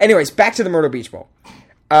mind. Anyways, back to the Myrtle Beach Bowl.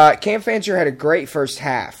 Cam Fancher had a great first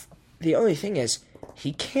half. The only thing is,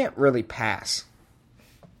 he can't really pass.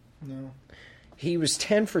 No. He was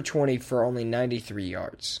 10 for 20 for only 93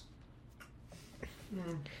 yards.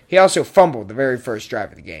 He also fumbled the very first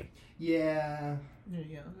drive of the game. Yeah.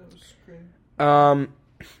 Yeah, that was great.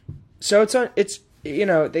 So it's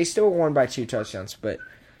they still won by 2 touchdowns, but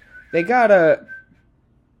they gotta,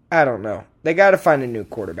 I don't know. They gotta find a new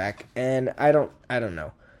quarterback, and I don't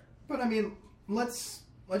know. But, I mean, let's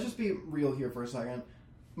just be real here for a second.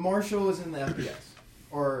 Marshall is in the FBS.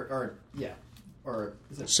 Or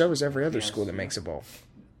is it? So is every other Yes. school that makes a bowl.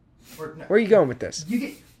 Or, no, Where are you going with this?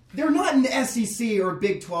 they're not in the SEC or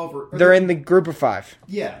Big 12 or They're in the group of 5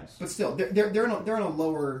 Yeah, but still, they're in a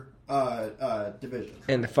lower division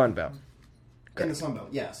in the Fun Belt. in the Sun Belt.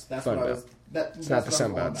 Yes, that's Fun what I Belt. was. It's not the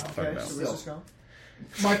Sun Belt. Belt, it's the Fun Okay, Belt. so where's this going?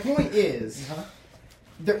 My point is,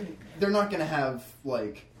 they're not going to have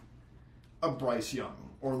like a Bryce Young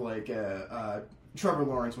or like a Trevor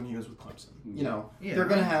Lawrence when he was with Clemson. You know, Yeah. they're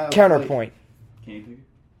going to have Counterpoint. Can you pick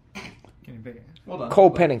it? Can you pick it? Hold on, Cole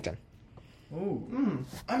Pennington, Ooh.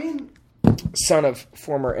 I mean, son of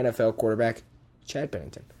former NFL quarterback Chad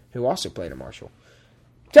Pennington, who also played at Marshall.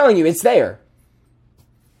 I'm telling you, it's there.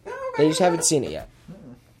 They just haven't seen it yet.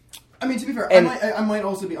 I mean, to be fair, And I might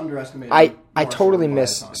also be underestimating. I Marshall totally by a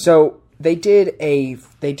missed. ton. So they did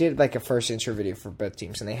like a first intro video for both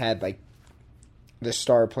teams, and they had like the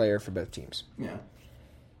star player for both teams. Yeah.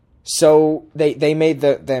 So they made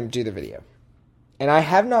them do the video, and I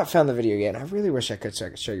have not found the video yet. And I really wish I could, so I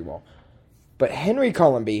could show you all. But Henry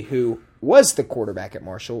Colomby, who was the quarterback at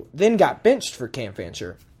Marshall, then got benched for Cam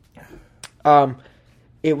Fancher.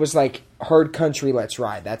 It was like herd country, let's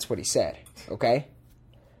ride. That's what he said. Okay.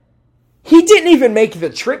 He didn't even make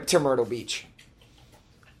the trip to Myrtle Beach.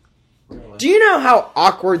 Really? Do you know how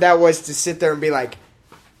awkward that was to sit there and be like,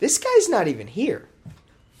 this guy's not even here?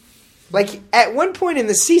 Like, at one point in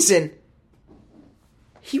the season,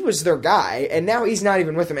 he was their guy, and now he's not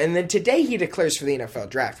even with them. And then today he declares for the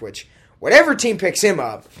NFL draft, which, whatever team picks him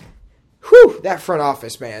up, whew, that front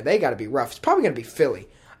office, man, they got to be rough. It's probably going to be Philly.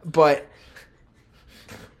 But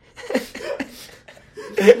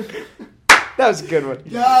that was a good one.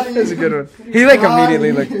 That was a good one. He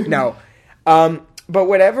immediately looked no. But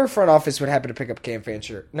whatever front office would happen to pick up Cam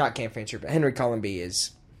Fancher, not Cam Fancher, but Henry Colomby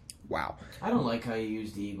is wow. I don't like how you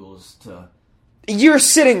use the Eagles to. You're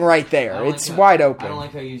sitting right I there. don't It's like how- wide I open. don't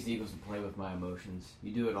like how you use the Eagles to play with my emotions.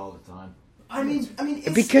 You do it all the time. I mean,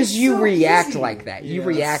 it's, because it's you so react easy. like that. You It's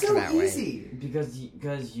react so that way. easy. Because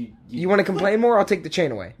you You want to complain more? I'll take the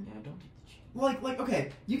chain away. Yeah, don't take the chain. Like,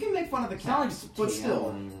 okay, you can make fun of the It's not like Caps, it's but taken still,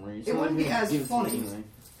 out anymore. It's it not wouldn't like be you as give it to funny. me anyway.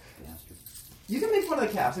 Bastard. you can make fun of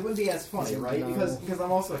the Caps. It wouldn't be as funny, right? No. Because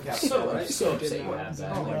I'm also a Caps fan, So right? I'm so upset you have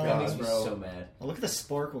that. Oh my That God, makes me bro. so mad. Oh, look at the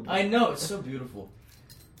sparkle. I know it's so beautiful.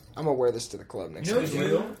 I'm gonna wear this to the club next You know time. what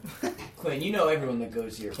you do? Quinn, you know everyone that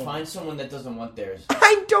goes here. Find someone that doesn't want theirs.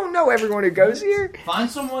 I don't know everyone who goes here. Find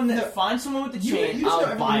someone with the You chain. just know I'll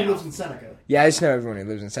everyone buy who lives it. in Seneca. Yeah, I just know everyone who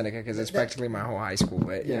lives in Seneca because it's practically my whole high school.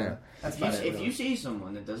 But you know. That's If you, about it, if really. you see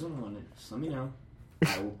someone that doesn't want it, just let me know.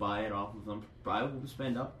 I will buy it off of them. I will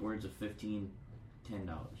spend upwards of $10.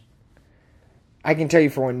 I can tell you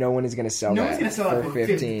for one, no one is gonna sell No that one's gonna sell it for for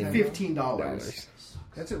 $15. $15.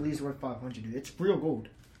 That's at least worth 500, dude. It's real gold.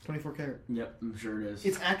 24 karat. Yep, I'm sure it is.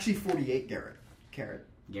 It's actually 48 carat. Garrett.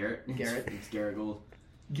 Garrett. It's Garrett Gold.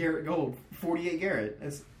 Garrett gold. 48 Garrett.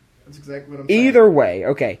 That's exactly what I'm saying. Either way,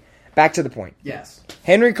 okay. Back to the point. Yes.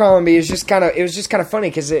 Henry Colomby is just kind of. It was just kind of funny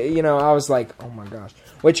because I was like, oh my gosh.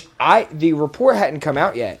 Which the report hadn't come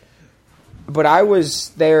out yet, but I was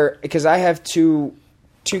there because I have two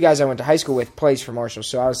two guys I went to high school with plays for Marshall,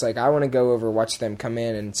 so I was like, I want to go over, watch them come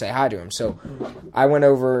in, and say hi to them. So I went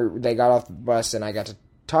over. They got off the bus, and I got to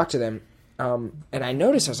talk to them. And I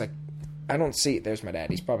noticed, I was like, I don't see. There's my dad.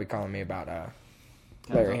 He's probably calling me about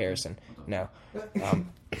Larry Harrison. No.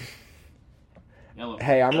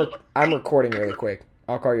 Hey, I'm recording really quick.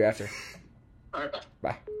 I'll call you after. All right.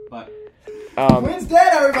 Bye. But When's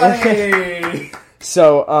dead, everybody?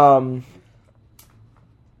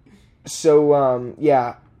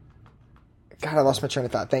 Yeah. God, I lost my train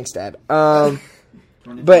of thought. Thanks, Dad.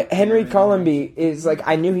 But Henry Columby is like,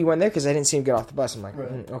 I knew he went there because I didn't see him get off the bus. I'm like,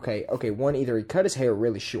 okay. One, either he cut his hair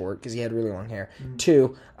really short because he had really long hair. Mm-hmm.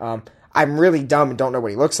 Two, I'm really dumb and don't know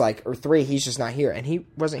what he looks like. Or three, he's just not here, and he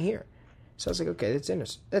wasn't here. So I was like, okay, that's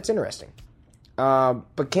interesting.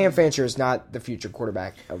 But Cam Fancher is not the future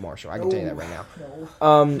quarterback of Marshall. I can tell you that right now.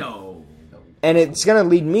 no. And it's going to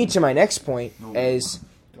lead me to my next point as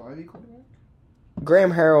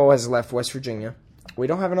Graham Harrell has left West Virginia. We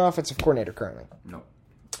don't have an offensive coordinator currently. No.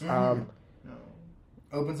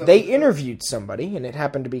 Opens up They interviewed somebody, and it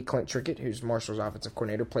happened to be Clint Trickett, who's Marshall's offensive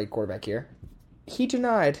coordinator, played quarterback here. He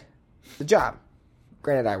denied the job.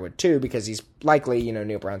 Granted, I would too, because he's likely,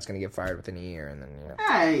 Neil Brown's going to get fired within a year, and then,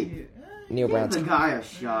 Hey, Neil Brown's give the guy a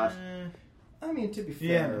shot. I mean, to be fair,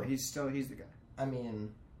 Yeah, no, he's the guy. I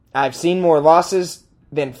mean, I've seen more losses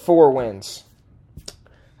than 4 wins.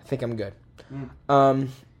 I think I'm good. When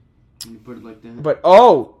you put it like that. But,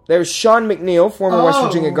 there's Sean McNeil, former West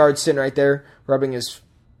Virginia guard, sitting right there, rubbing his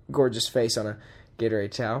gorgeous face on a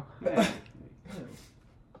Gatorade towel.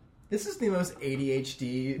 this is the most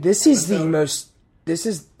ADHD. This is episode. This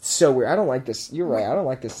is so weird. I don't like this. You're right. I don't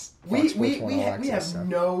like this. We Fox Sports 1 All have Access stuff.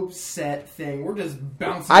 no set thing. We're just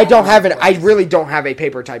bouncing. I don't have it. I really don't have a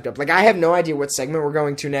paper typed up. Like, I have no idea what segment we're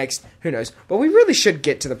going to next. Who knows? But we really should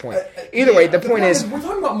get to the point. Either way, the point is, we're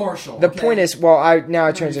talking about Marshall. the point is, I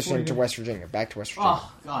transitioned to West Virginia, back to West Virginia.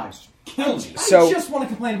 Oh, gosh. Kill me. So- I just want to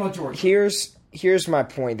complain about Georgia. Here's my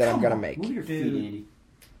point that I'm gonna make. Move your feet, Andy.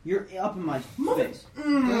 You're up in my face.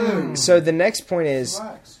 So the next point is,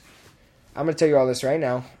 Relax. I'm gonna tell you all this right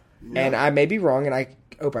now, and I may be wrong, and I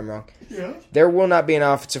hope I'm wrong. Yeah. There will not be an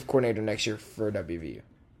offensive coordinator next year for WVU.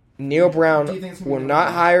 Neil Brown Do you think it's gonna will be not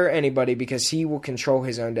Brown? hire anybody because he will control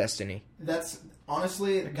his own destiny. That's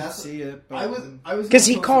honestly. I can That's see it. But I was Because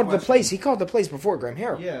he gonna pose called the the question. plays. He called the plays before Graham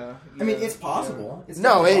Harrell. Yeah. I mean, it's possible. It's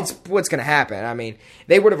No, definitely it's what's going to happen. I mean,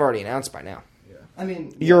 they would have already announced by now. I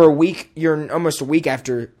mean, You're almost a week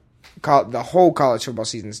after the whole college football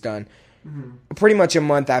season's done. Pretty much a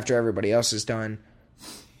month after everybody else is done.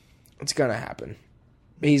 It's going to happen.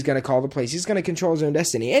 He's going to call the plays. He's going to control his own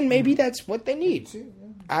destiny. And maybe that's what they need.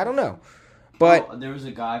 I don't know. But There was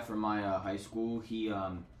a guy from my high school. He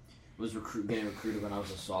was getting recruited when I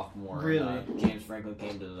was a sophomore. Really? And, James Franklin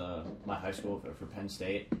came to my high school for Penn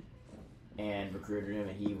State and recruited him,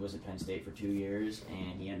 and he was at Penn State for 2 years,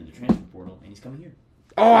 and he entered the transfer portal, and he's coming here.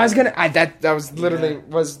 I was going to that was literally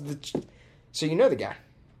so you know the guy.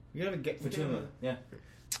 You gotta get Fatuma. Yeah.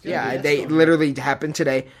 Yeah, they literally happened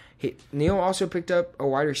today. Neil also picked up a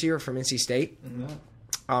wide receiver from NC State.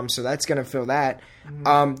 So that's going to fill that.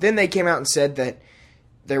 Then they came out and said that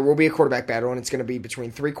there will be a quarterback battle, and it's going to be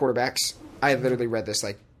between 3 quarterbacks. I literally read this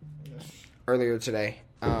earlier today.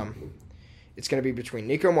 It's going to be between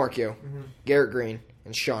Nico Marchio, Garrett Green,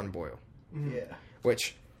 and Sean Boyle. Yeah.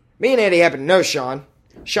 Which me and Andy happen to know Sean.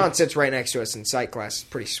 Sean sits right next to us in psych class.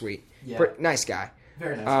 Pretty sweet. Yeah. Nice guy.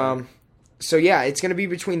 very nice. So yeah, it's going to be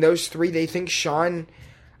between those 3. They think Sean.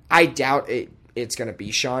 I doubt it's going to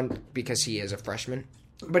be Sean because he is a freshman.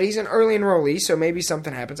 But he's an early enrollee, so maybe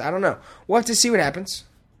something happens. I don't know. We'll have to see what happens.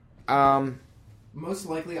 Most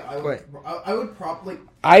likely, I would probably.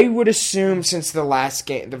 I would assume since the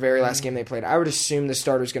very last game they played, I would assume the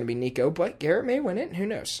starter's going to be Nico, but Garrett may win it. Who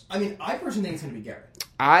knows? I mean, I personally think it's going to be Garrett.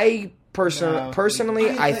 I personally,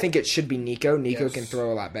 I mean, I think it should be Nico. Nico Yes. can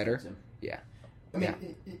throw a lot better. Yeah. I mean,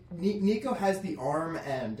 Nico has the arm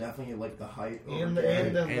and definitely like the height And over the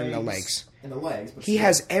Garrett And the legs. and the legs. But He still,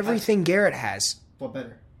 has everything Garrett has. But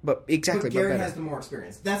better. But exactly, But Garrett better. has the more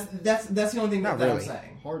experience. That's the only thing Not that I'm really.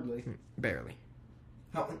 saying. Hardly. Barely.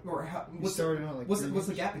 What's started out like what's 3 the years.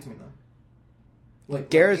 gap between them? Like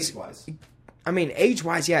Garrett's- age-wise. I mean,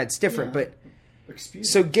 age-wise, yeah, it's different, Yeah. but...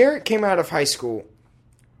 Experience. So Garrett came out of high school,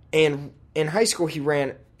 and in high school he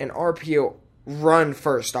ran an RPO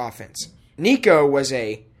run-first offense. Nico was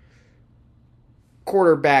a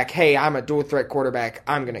quarterback, hey, I'm a dual-threat quarterback,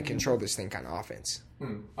 I'm going to control this thing kind of offense.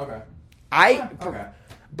 Okay. Okay.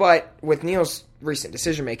 But with Neil's recent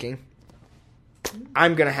decision-making,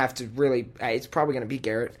 I'm going to have to really... It's probably going to be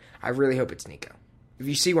Garrett. I really hope it's Nico. If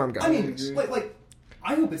you see where I'm going. I mean, like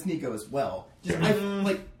I hope it's Nico as well. Just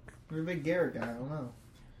You're a big Garrett guy. I don't know.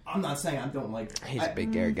 I'm not saying I don't like. He's a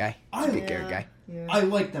big Garrett guy. He's a big Garrett guy. Yeah. I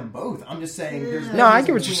like them both. I'm just saying. There's No, I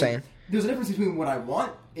get what you're saying. There's a difference between what I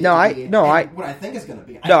want. It No, to I- be no, and I- what I think it's going to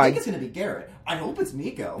be. No, I think I- it's going to be Garrett. I hope it's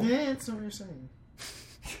Nico. Yeah, that's what you're saying.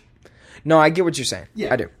 No, I get what you're saying.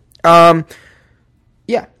 Yeah. I do.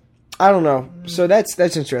 Yeah. I don't know. So that's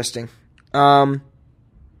interesting.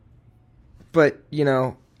 But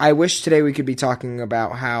I wish today we could be talking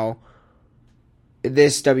about how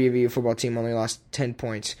this WVU football team only lost 10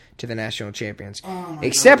 points to the national champions.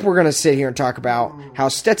 Except we're going to sit here and talk about how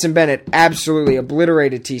Stetson Bennett absolutely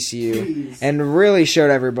obliterated TCU Please. and really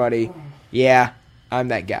showed everybody, yeah, I'm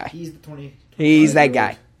that guy. He's the 20. He's that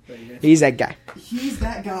guy. He's that guy. He's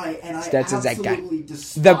that guy, and I Stetson's that guy. absolutely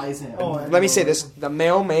despise him. Oh, Let me say this. The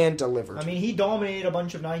mailman delivered. I mean, he dominated a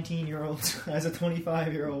bunch of 19-year-olds as a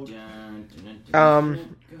 25-year-old.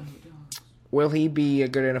 Will he be a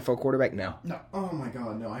good NFL quarterback? No. No. Oh my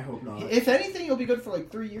god, no, I hope not. If anything, he'll be good for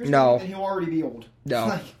like 3 years. No. And he'll already be old. No.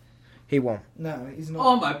 Like, He won't. no, he's not.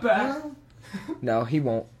 Oh, my back. No, he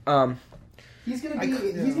won't. He's gonna I be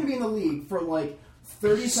could- he's gonna be in the league for like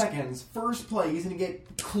 30 seconds. First play, he's gonna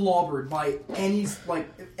get clobbered by any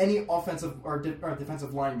offensive or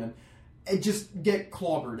defensive lineman, and just get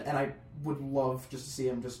clobbered. And I would love just to see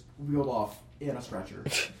him just wheeled off in a stretcher.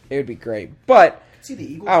 It would be great. But See the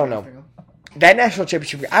Eagles. I don't know. that national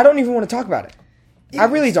championship, I don't even want to talk about it. I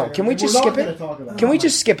really don't. Can we just skip it? Can we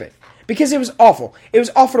just skip it? Because it was awful. It was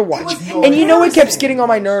awful to watch. And you know what kept getting on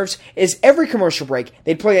my nerves is every commercial break,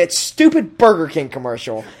 they'd play that stupid Burger King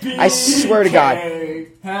commercial. I swear to God.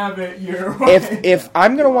 Have it your way. If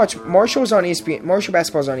I'm going to watch, Marshall's on ESPN, Marshall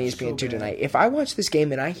basketball's on ESPN2 tonight. If I watch this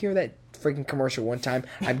game and I hear that freaking commercial one time,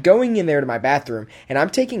 I'm going in there to my bathroom and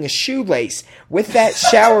I'm taking a shoelace with that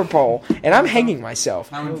shower pole and I'm hanging myself.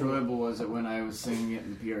 How enjoyable was it when I was singing it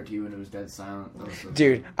in the PRT when it was dead silent? That was so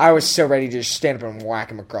Dude, I was so ready to just stand up and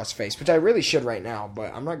whack him across the face, which I really should right now,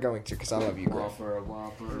 but I'm not going to because I love you, Griff.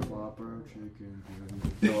 Whopper, chicken,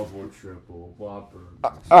 double, triple, Whopper.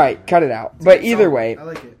 Alright, cut it out. But either way, I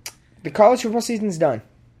like it. the college football season's done.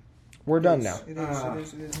 We're done now. It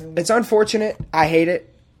is. It's unfortunate. I hate it.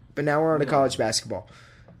 But now we're on to college basketball.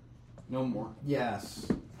 No more. Yes.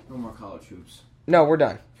 No more college hoops. No, we're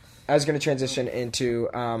done. I was going to transition into,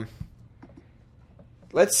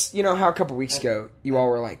 let's, you know how a couple weeks ago you all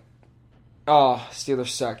were like, oh, Steelers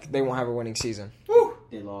suck. They won't have a winning season. Woo.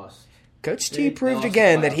 They lost. Coach T proved lost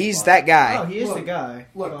again by that a he's lot. that Oh, guy. he is Look, the guy.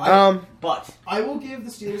 Look, But I will give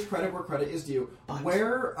the Steelers credit where credit is due.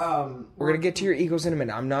 Where We're going to get to your Eagles in a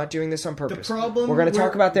minute. I'm not doing this on purpose. problem We're going to talk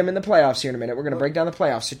where- about them in the playoffs here in a minute. We're going to break down the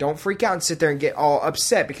playoffs. So don't freak out and sit there and get all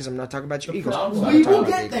upset because I'm not talking about your Eagles. problem- I'm We talking will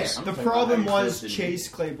about get the Eagles. there. The problem was Interested in- Chase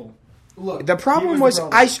Claypool. look, The problem he was, the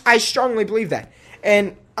problem. I strongly believe that.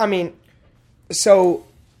 And, I mean, so,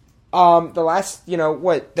 the last, you know,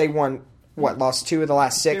 what, they won, lost 2 of the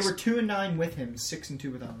last 6? They were 2-9 with him,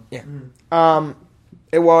 6-2 without him. Yeah.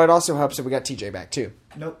 It also helps that we got TJ back, too.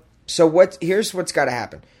 Nope. So, here's what's got to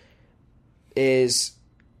happen, is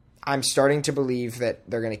I'm starting to believe that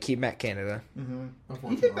they're going to keep Matt Canada.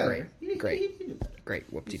 He did better. Great. He Great. did better.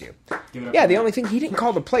 Great, whoop-de-doo. give it up Yeah, for the Matt. only thing, he didn't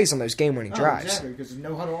call the plays on those game-winning drives. Exactly, because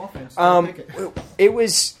no huddle offense. It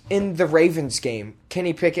was in the Ravens game.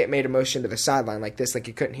 Kenny Pickett made a motion to the sideline like this, like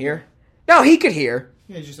he couldn't hear. No, he could hear.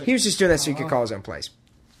 Yeah, he's just like, He was just doing that so he could call his own plays.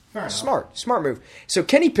 Fair enough. Smart move. So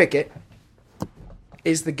Kenny Pickett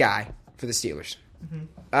is the guy for the Steelers.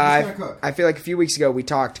 gonna cook. I feel like a few weeks ago we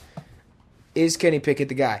talked, is Kenny Pickett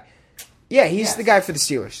the guy? Yeah, he's Yes. the guy for the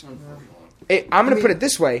Steelers. I'm going to put it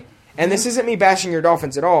this way, and this isn't me bashing your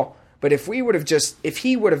Dolphins at all, but if he would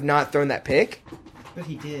have not thrown that pick, But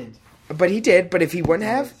he did. but he did, but if he wouldn't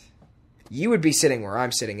have, you would be sitting where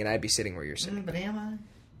I'm sitting, and I'd be sitting where you're sitting. But am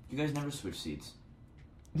I? You guys never switch seats.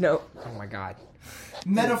 No. Oh, my God.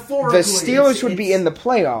 Metaphorically, The Steelers would be it's- in the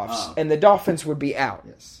playoffs, Oh. and the Dolphins would be out.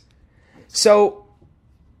 Yes. So,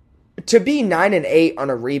 to be 9-8 on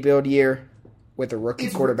a rebuild year with a rookie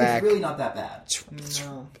it's quarterback, It's really not that bad.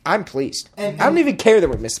 No. I'm pleased. And- I don't even care that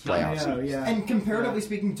we missed the playoffs. Yeah, yeah. And comparatively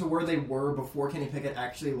speaking to where they were before Kenny Pickett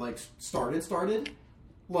actually started,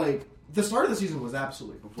 like the start of the season was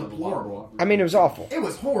absolutely deplorable. I mean, it was awful. It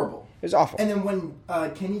was horrible. It was awful. And then when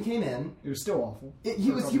Kenny came in, It was still awful. he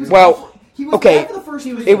was Well, awful. He was okay, bad for the first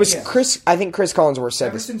few It was games. Chris. I think Chris Collinsworth said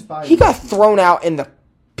Ever this. since Biden- He got thrown out in the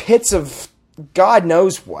pits of God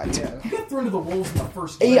knows what. Yeah. He got thrown to the wolves in the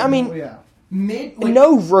first I game. mean, Oh, yeah.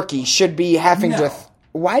 no rookie should be having No. to.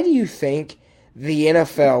 Why do you think the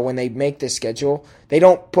NFL, when they make this schedule, they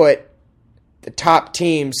don't put the top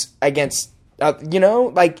teams against? They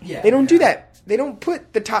don't do that. they don't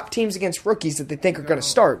put the top teams against rookies that they think are going to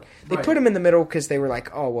start. They put them in the middle because they were like,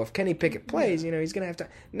 oh, well, if Kenny Pickett plays, he's going to have to.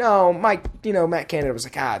 No, Matt Canada was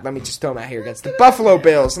like, let me just throw him out here against the Buffalo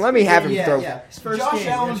Bills and let me have him throw. Yeah. Josh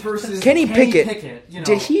Allen versus Kenny Pickett.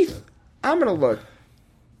 Did he? I'm going to look.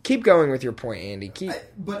 Keep going with your point, Andy.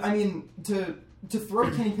 But I mean, to throw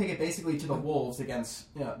Kenny Pickett basically to the wolves against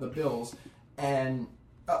the Bills, and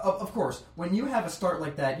of course, when you have a start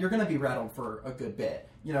like that, you're going to be rattled for a good bit.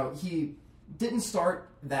 He didn't start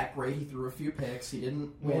that great. He threw a few picks. He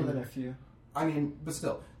didn't win. More than a few. I mean, but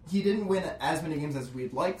still, he didn't win as many games as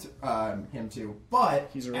we'd liked him to.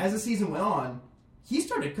 But as the season went on, he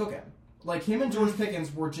started cooking. Like, him and George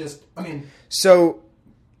Pickens were just, So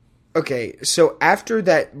after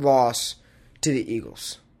that loss to the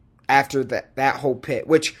Eagles, after that whole pit,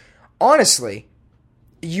 which, honestly,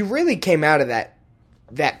 you really came out of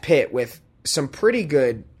that pit with some pretty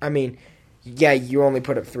good, yeah, you only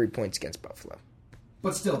put up 3 points against Buffalo.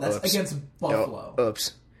 But still, that's against Buffalo.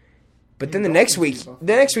 Oops. But then the next week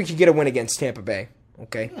you get a win against Tampa Bay.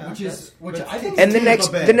 Okay. Yeah, which I think. And the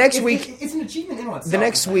next week, it's an achievement in itself. The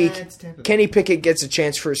next week, Kenny Pickett gets a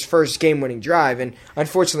chance for his first game-winning drive, and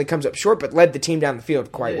unfortunately comes up short, but led the team down the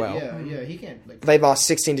field quite well. Yeah, he can't. They lost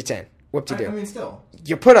 16-10. Whoop-de-doo. Still,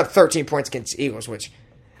 you put up 13 points against the Eagles, which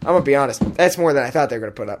I'm gonna be honest, that's more than I thought they were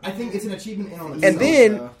gonna put up. I think it's an achievement in itself. And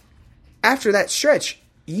then after that stretch,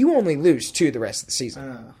 you only lose 2 the rest of the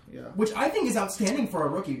season. Which I think is outstanding for a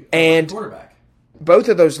rookie quarterback. Both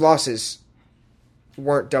of those losses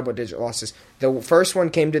weren't double-digit losses. The first one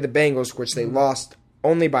came to the Bengals, which they lost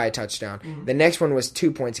only by a touchdown. Mm-hmm. The next one was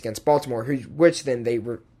 2 points against Baltimore, which then they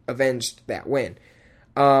avenged that win.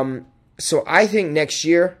 So I think next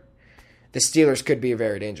year, the Steelers could be a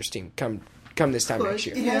very dangerous team come this time next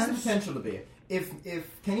year. It has the potential to be.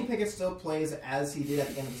 If Kenny Pickett still plays as he did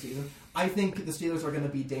at the end of the season, I think the Steelers are going to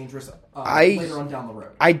be dangerous later on down the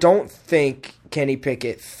road. I don't think Kenny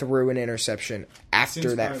Pickett threw an interception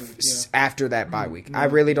after that bye week. No, I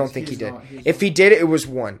really don't think he did. If he did, it was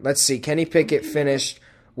 1. Let's see. Kenny Pickett finished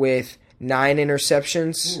with 9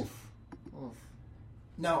 interceptions. Oof.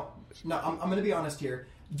 Now, I'm going to be honest here.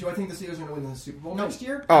 Do I think the Steelers are going to win the Super Bowl next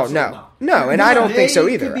year? Oh, no, and I don't think so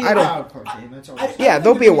either. I don't.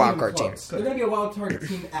 They'll be a wild card team. They're going to be a wild card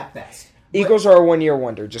team at best. Eagles are a 1-year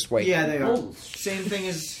wonder. Just wait. Yeah, they are. Same thing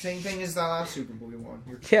as the last Super Bowl we won.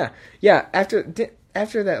 Yeah. After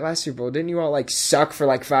that last Super Bowl, didn't you all suck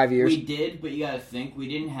for 5 years? We did, but you got to think we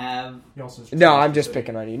didn't have. No, I'm just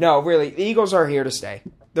picking on you. No, really, the Eagles are here to stay.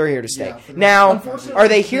 They're here to stay. Now, are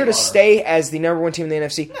they here to stay as the number 1 team in the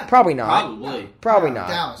NFC? No. Probably not. Probably not.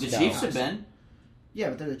 Dallas. The Chiefs have been.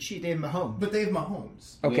 Yeah, but they're the Chiefs. They have Mahomes. But they have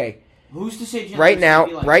Mahomes. Okay. Who's to say? Right now.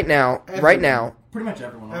 Pretty much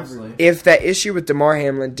everyone, honestly. If that issue with DeMar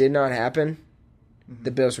Hamlin did not happen,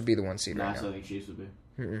 the Bills would be the 1 seed right now. I still think Chiefs would be.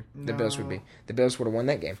 The Bills would be. The Bills would have won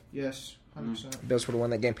that game. Yes, 100%. Bills would have won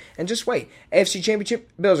that game. And just wait. AFC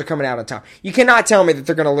Championship, Bills are coming out on top. You cannot tell me that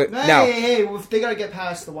they're going to lose. No. Hey, well, they got to get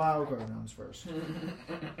past the wild card rounds first.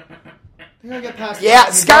 They got to get past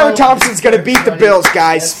Skylar Thompson's going to beat the Bills,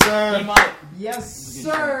 guys. Yes,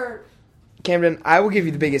 sir. Camden, I will give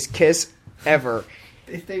you the biggest kiss ever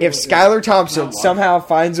if Skylar Thompson somehow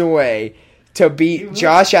finds a way to beat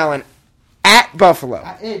Josh Allen at Buffalo.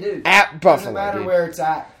 Hey, dude. At Buffalo. Doesn't matter where it's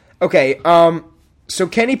at. Okay, so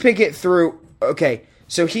Kenny Pickett threw... Okay,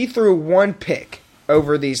 so he threw 1 pick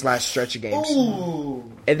over these last stretch of games.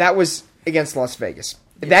 Ooh. And that was against Las Vegas.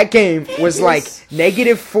 That game was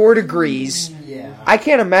 -4 degrees. Yeah. I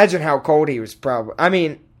can't imagine how cold he was probably. I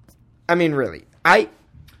mean, really.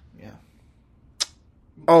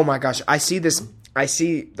 Oh my gosh, I see on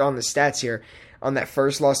the stats here, on that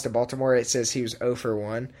first loss to Baltimore, it says he was 0 for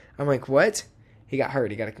 1. I'm like, what? He got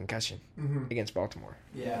hurt. He got a concussion against Baltimore.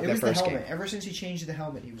 Yeah. It was the helmet. Ever since he changed the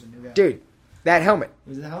helmet, he was a new guy. Dude, that helmet. It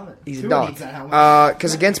was the helmet. He's a dog.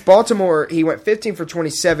 Because against Baltimore, he went 15 for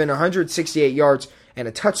 27, 168 yards, and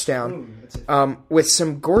a touchdown with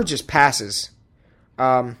some gorgeous passes.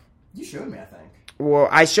 You showed me, I think. Well,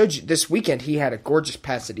 I showed you this weekend. He had a gorgeous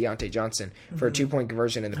pass to Deontay Johnson for a 2-point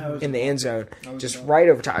conversion in the end zone, just right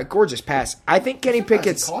over top. A gorgeous pass. I think Kenny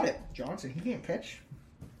Pickett's caught it. Johnson, he can't catch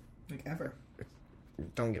ever.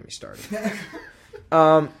 Don't get me started.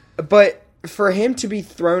 But for him to be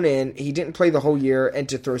thrown in, he didn't play the whole year, and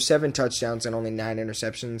to throw 7 touchdowns and only 9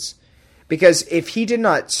 interceptions. Because if he did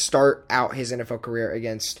not start out his NFL career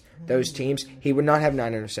against those teams, he would not have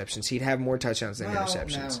 9 interceptions. He'd have more touchdowns than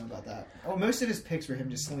interceptions. I don't know about that. Oh, most of his picks were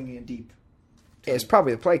him just slinging it deep. It's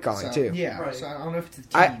probably the play calling, too. Yeah, right. So I don't know if it's the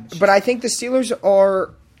team. But I think the Steelers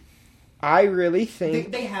are... I really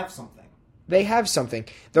think... They have something. They have something.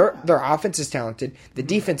 Their offense is talented. The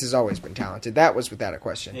defense has always been talented. That was without a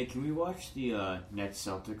question. Hey, can we watch the Nets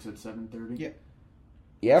Celtics at 7:30? Yeah.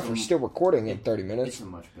 Yeah, if we're still recording in 30 It's minutes. a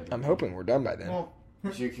much better. I'm hoping we're done by then. Well,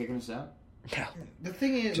 So you're kicking us out? No. the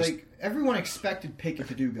thing is, everyone expected Pickett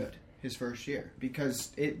to do good his first year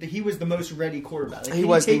because he was the most ready quarterback. Like, He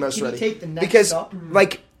was the most can ready. He take the next Because, step?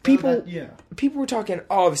 people Yeah. people were talking,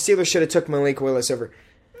 oh, the Steelers should have took Malik Willis over.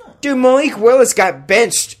 Dude, Malik Willis got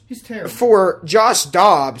benched He's terrible. for Josh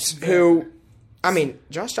Dobbs, who, I mean,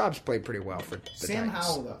 Josh Dobbs played pretty well for the Sam Titans.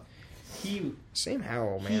 Howell, though. Sam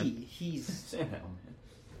Howell, man. He's Sam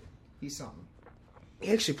Howell. something.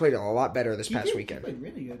 He actually played a lot better this past He weekend. played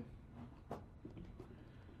really good.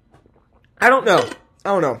 I don't know.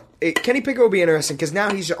 Kenny Pickett will be interesting because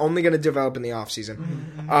now he's only going to develop in the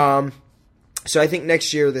offseason. So I think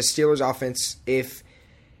next year the Steelers' offense, if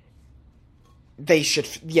they should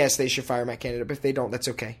fire Matt Canada, but if they don't, that's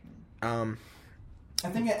okay.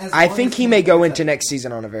 I think he may go into next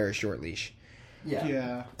season on a very short leash.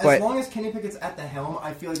 Yeah. But- As long as Kenny Pickett's at the helm,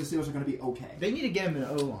 I feel like the Steelers are going to be okay. They need to get him an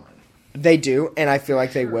O-line. They do, and I feel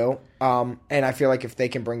like they will. And I feel like if they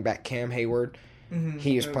can bring back Cam Hayward,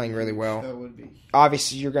 he is playing really well. That would be.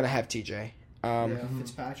 Obviously, you're going to have TJ.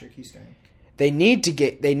 Fitzpatrick, he's staying. They need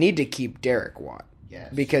to keep Derek Watt.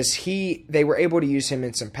 Yes. Because they were able to use him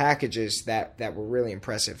in some packages that were really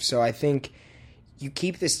impressive. So I think you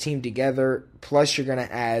keep this team together, plus you're going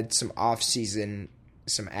to add some off-season,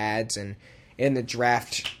 some ads, and in the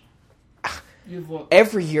draft,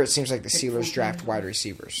 every year it seems like the Steelers draft wide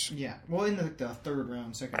receivers. Yeah. Well, in the third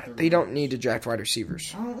round, third. They don't need to draft wide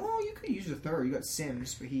receivers. Well, you could use the third. You got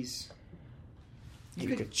Sims, but he's.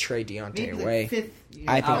 You could trade Deontay maybe like away. fifth.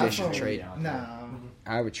 I think they should should trade. No.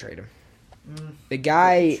 I would trade him. The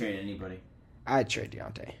guy, Trade anybody. I'd trade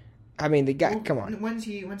Deontay. I mean, the guy, Well, come on. When's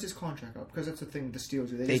his contract up? Because that's the thing with the Steelers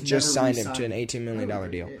do. They just signed him to an $18 million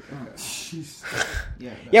deal.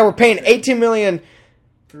 Yeah. Yeah, we're paying $18 million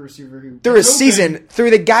For a receiver who through a gets open. season through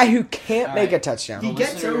the guy who can't All make a right. touchdown. He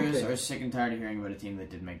gets Listeners open. are sick and tired of hearing about a team that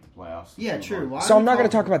did make the playoffs. Yeah, Move true. on. Why So are I'm we not going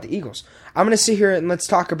to talk talking- about the Eagles. I'm going to sit here and let's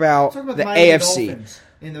talk about Talk about the Miami AFC. Dolphins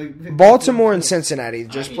in the- Baltimore and Cincinnati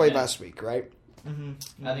just mean, played yeah. last week, right? I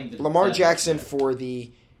think Lamar that's- Jackson for the,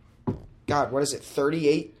 God, what is it,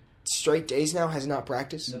 38 straight days now has not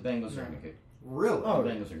practiced? The Bengals are going to Really? Oh, The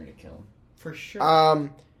Bengals are going to kill him. for sure.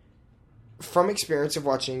 From experience of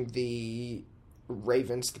watching the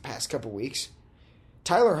Ravens the past couple weeks,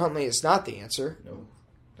 Tyler Huntley is not the answer. No.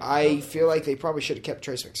 I feel like they probably should have kept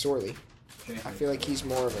Trace McSorley. I feel like he's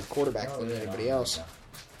more of a quarterback Oh, than yeah, anybody no, else.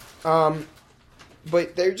 no.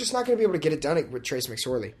 But they're just not going to be able to get it done with Trace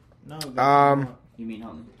McSorley. No. You mean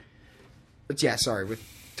Huntley? But yeah, sorry, with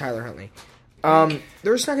Tyler Huntley.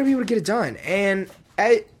 They're just not going to be able to get it done. And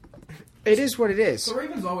it is what it is. The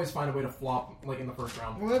Ravens always find a way to flop, like in the first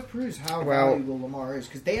round. Well, that proves how Well- valuable Lamar is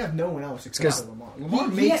because they have no one else except 'cause for Lamar. Lamar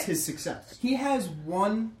he- makes he- his success. He has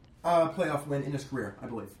one playoff win in his career, I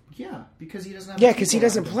believe. Yeah, because he doesn't have. Yeah, because he people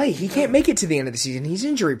doesn't around him. play. He can't make it to the end of the season. He's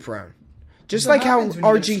injury prone. Just What like how happens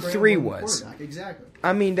when you get a RG3 scrambling was. quarterback? Exactly.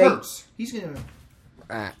 I mean, they. Hurts. He's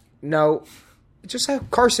gonna. No. Just how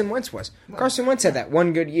Carson Wentz was. Carson Wentz had that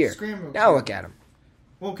one good year. Scramble. Now look at him.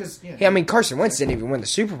 Well, because yeah. Yeah, I mean, Carson Wentz didn't even win the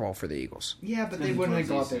Super Bowl for the Eagles. Yeah, but they He wouldn't have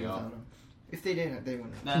towards got there ACL. without him. If they didn't, they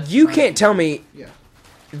wouldn't. Have. That's You right. can't tell me Yeah.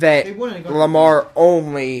 that They wouldn't have got Lamar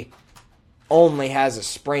only has a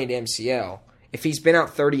sprained MCL. If he's been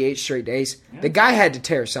out 38 straight days, the guy had to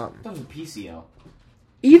tear something. That was a PCL.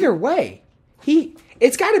 Either way,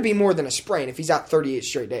 it's got to be more than a sprain if he's out 38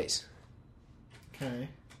 straight days. Okay.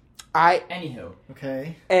 Anywho,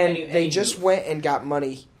 Okay. And Any- they anywho. just went and got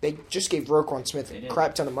money. They just gave Roquan Smith They a did.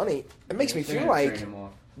 crap ton of money. It makes me they're feel gonna like trade him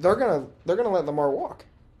off. they're gonna let Lamar walk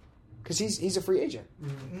because he's a free agent.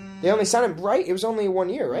 They only signed him right. It was only 1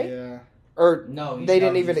 year, right? Yeah. Or No, he's they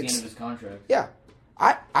done didn't even. at the end of his contract. Yeah,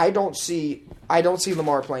 I don't see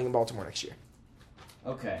Lamar playing in Baltimore next year.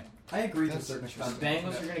 Okay, I agree to a That's certain the extent.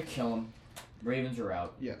 Bengals are going to kill him. Ravens are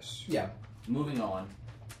out. Yes. Yeah. Moving on,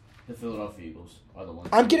 the Philadelphia Eagles are the ones.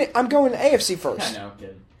 I'm going to AFC I first. know,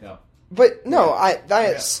 kid. Go. But no, I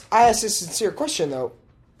asked a sincere question though.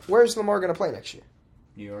 Where's Lamar going to play next year?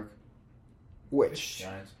 New York Which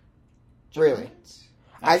Giants. really?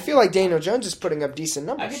 I feel like Daniel Jones is putting up decent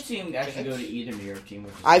I could numbers. see him actually go to either New York team,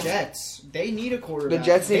 which is I- Jets. They need a The quarterback.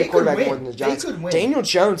 Jets need They a quarterback could more win. than the Giants. They could win. Daniel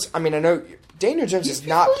Jones. I mean, I know Daniel Jones He's does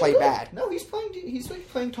not playing play good. bad. No, he's playing. He's like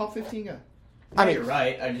playing top 15 guy. I mean, you're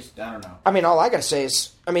right. I don't know. I mean, all I gotta say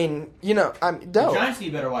is, I mean, The no, Giants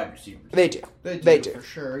need better wide receivers. they do. They They do. for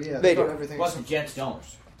sure. Yeah, They got do. everything. Plus, the Jets don't.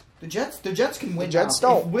 The Jets can win. The Jets now.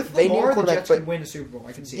 don't. With They need a Lamar, the quarterback, Jets but- can win a Super Bowl.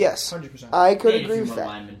 I can see. Yes, 100%. I could They need a agree few with more that.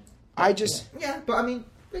 linemen. I just Yeah, but I mean,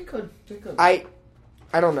 they could. I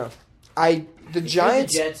don't know. The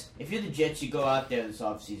Giants If you're the Jets, you go out there this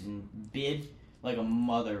offseason, bid like a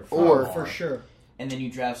mother Or- for sure. and then you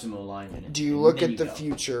draft some O-linemen. do you and look then at the go.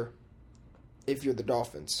 future if you're the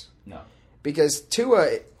Dolphins? No. Because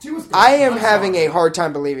Tua's Tua's good. I am I'm having sorry. a hard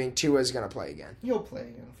time believing Tua's going to play again. He'll play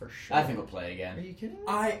again for sure. I think he'll play Are again. you kidding me?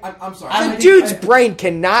 I'm sorry. The I think- dude's brain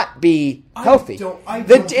cannot be healthy.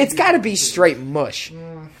 It's it's got to be straight mush.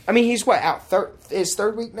 I mean, he's out his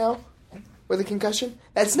third week now with a concussion.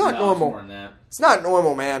 That's not No, it's normal. more than that. It's not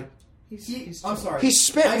normal, man. I'm sorry. He's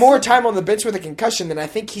spent I more said- time on the bench with a concussion than I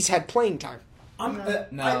think he's had playing time.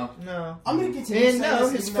 No. No. I'm going to continue. And saying no,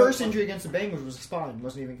 this his even though- first injury against the Bengals was spine.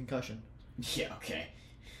 Wasn't even concussion. Yeah, okay.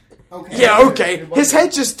 Okay. Yeah, okay. It His wasn't.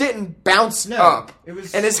 head just didn't bounce No, up, it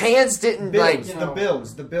was and his hands didn't Bills. like. The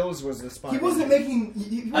Bills. The Bills was the spine. He wasn't making.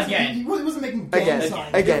 He wasn't, Again. He wasn't making. gang Again,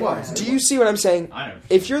 signs. again. He was. Do you see what I'm saying? I know.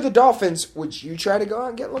 If you're the Dolphins, would you try to go out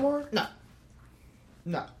and get Lamar?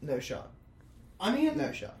 No shot. I mean,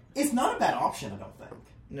 No shot. it's not a bad option. I don't think.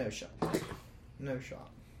 No shot. No shot.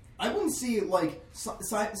 I wouldn't see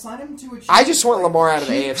sign him to a. Cheap, I just want Lamar out of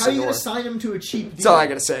the Cheap? AFC How are you going to North. sign him to a cheap deal? That's all I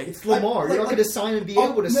gotta say. It's Lamar. You're not going to sign him. Be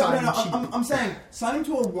able to sign him cheap. I'm saying sign him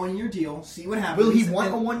to a 1-year deal. See what happens. Will he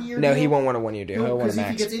want a and- 1 year? No, deal? he won't want a 1 year deal. He'll want a Because if he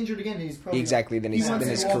max. gets injured again, he's probably Exactly, then he he's wants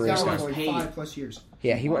then his to walk career's out done. for like Paid. 5+ years.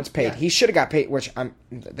 Yeah, he wants paid. Yeah. He should have got paid, which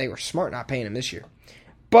they were smart not paying him this year.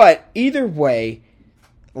 But either way,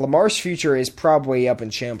 Lamar's future is probably up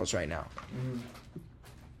in shambles right now.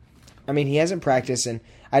 I mean, he hasn't practiced, and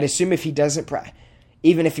I'd assume if he doesn't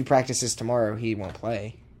even if he practices tomorrow, he won't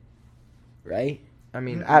play. Right? I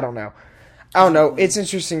mean, I don't know. It's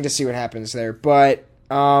interesting to see what happens there, but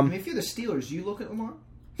I mean, if you're the Steelers, do you look at Lamar?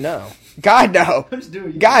 no. God no. I'm just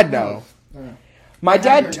doing. God no. No. My have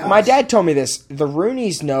your doubts. dad told me this. The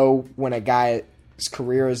Rooneys know when a guy's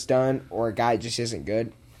career is done or a guy just isn't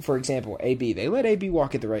good. For example, AB. They let AB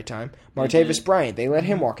walk at the right time. Martavis Bryant. They let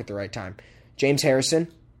him walk at the right time. James Harrison.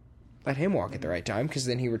 Let him walk at the right time because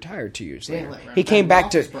then he retired 2 years later. let He came back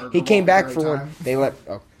to. Roethlisberger He came walk back at the for right one. time. They let.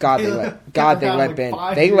 Oh God! They He let. let- God! They kept him let like Ben.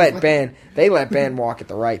 5 They years let later. Ben. They let Ben walk at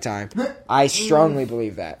the right time. I strongly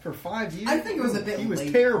believe that. For 5 years, I think it was a bit He was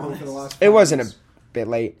late, terrible honest. for the last. It 5 wasn't years. a bit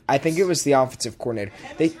late. I think it was the offensive coordinator.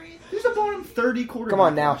 They. Who's the bottom 30 quarterback Come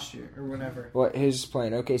on now. last year or whenever? What? Who's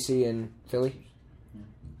playing? OKC and Philly.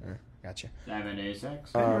 Gotcha. 7-8-6.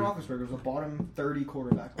 Ben Roethlisberger was the bottom 30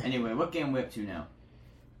 quarterback. Anyway, what game we up to now?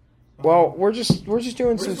 Well, we're just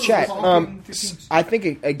doing some just chat. talking to teams. I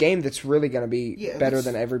think a game that's really going to be Yeah, better let's-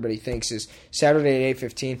 than everybody thinks is Saturday at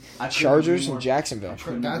 8:15. I couldn't Chargers agree and more. Jacksonville.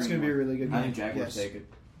 Couldn't That's agree going to be a more. really good I game. think Jaguars Yes. take it.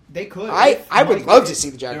 They could. I would Mike- love to see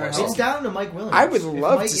the Jaguars. They're It's down to Mike Williams. I would If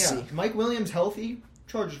love Mike, to see. if Mike Williams healthy,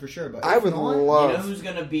 Chargers for sure. But I if would not, You know love. who's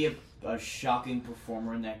going to be a shocking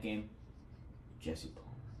performer in that game? Jesse Palmer.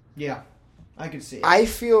 Yeah, I could see it. I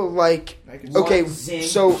feel like I could see okay. it. Zing.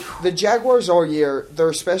 So the Jaguars all year,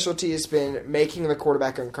 their specialty has been making the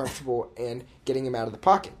quarterback uncomfortable and getting him out of the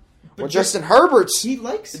pocket. But Well, just- Justin Herbert's He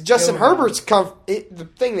likes Justin going Herbert's the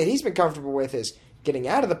thing that he's been comfortable with is getting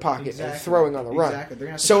out of the pocket and Exactly. throwing on the run. Exactly. They're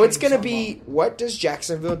gonna have to So it's change going to something be what does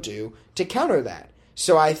Jacksonville do to counter that?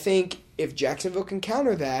 So I think if Jacksonville can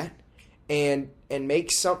counter that and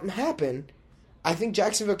make something happen, I think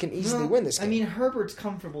Jacksonville can easily win this game. I mean, Herbert's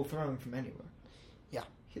comfortable throwing from anywhere. Yeah.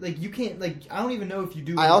 Like you can't. Like I don't even know if you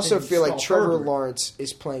do. I also anything to feel like stop Trevor Herbert. Lawrence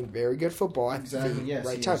is playing very good football at Exactly, the yes,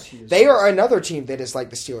 right he time. is, he is. They are another team that is like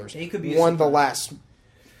the Steelers. They could be a won the surprise. last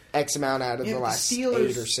X amount out of Yeah, the but last Steelers,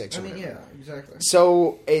 8 or 6. I or mean, whatever. yeah, exactly.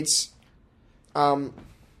 So it's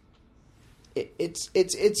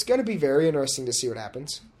it's going to be very interesting to see what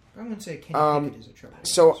happens. I'm gonna say Kenny Pickett is a trouble.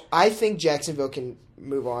 So I think Jacksonville can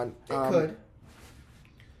move on. They could.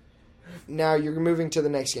 Now you're moving to the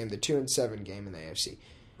next game, the 2-7 game in the AFC.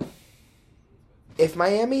 If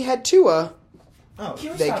Miami had Tua, Oh,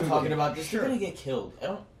 Can we They stop can talking win. about this? Sure. They're going to get killed.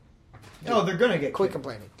 they're gonna get quit kicked.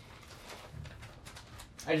 complaining.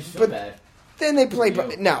 I just feel But- bad. Then they play. Yeah.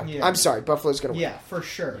 No, Yeah. I'm sorry. Buffalo's going to win. Yeah, for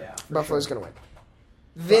sure. Yeah. For Buffalo's sure. going to win.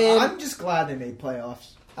 But Then I'm just glad they made playoffs.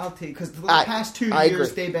 I'll take because the I- past 2 I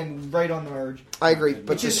years agree. they've been right on the verge. I agree,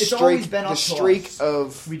 but It's always been up the to streak us.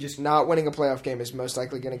 of We just- not winning a playoff game is most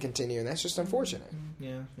likely going to continue, and that's just unfortunate.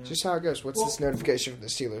 Yeah. It's just how it goes. What's this notification from the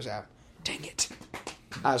Steelers app? Dang it!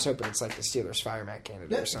 I was hoping it's like the Steelers fire Matt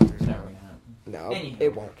candidate or something. It's never going to happen. No, Anyhow.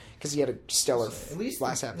 it won't because he had a stellar At least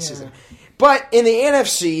last half of the yeah. season. But in the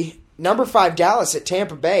NFC, number 5 Dallas at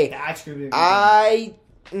Tampa Bay. That's gonna be. A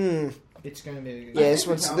good game. It's gonna be. A good Yeah, game. this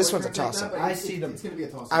one's a toss up. I see them. It's going to be a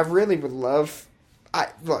toss up. I really would love. I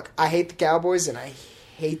hate the Cowboys and I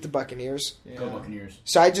hate the Buccaneers. Yeah. Go Buccaneers.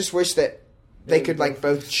 So I just wish that they could like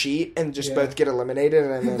both cheat and just both get eliminated,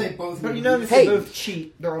 and then They both. But you know, if Hey. they both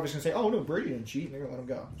cheat, they're always going to say, "Oh no, Brady didn't cheat," and they're going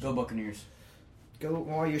to let him go. Go Buccaneers. Go.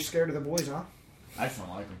 Well, you're scared of the boys, huh? I just don't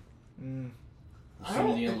like them. Mm. The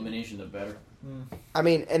sooner the elimination, the better. I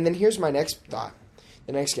mean, and then here's my next thought.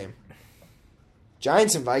 The next game.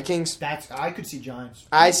 Giants and Vikings. I could see Giants.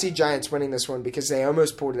 I see Giants winning this one because they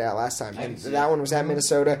almost pulled it out last time. I And can see that it. one was at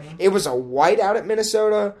Minnesota. It was a whiteout at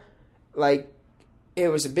Minnesota. Like, it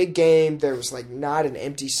was a big game. There was, like, not an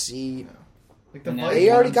empty seat. Like the And Vikings,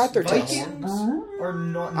 They already got their test. Vikings are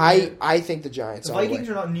not. I think the Giants the all the way. Vikings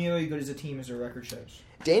are not nearly good as a team as their record shows.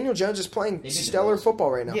 Daniel Jones is playing They beat the stellar Bills.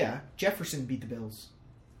 football right now. Yeah, Jefferson beat the Bills.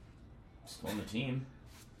 Still on the team.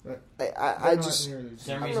 I just... Same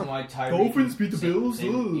I don't reason know. why Tyreek... Dolphins beat the Bills?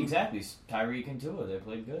 Ugh. Exactly. Tyreek and Tua, they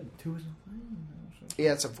played good.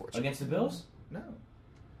 Yeah, it's unfortunate. Against the Bills? No,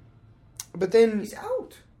 But then... he's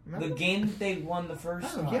out. Remember? The game that they won the first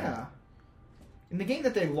Oh time. yeah. In the game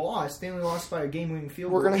that they lost, they only lost by a game-winning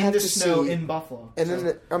field We're goal gonna in have the to snow see- in Buffalo. And So-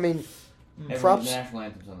 then, I mean, Every- props... The national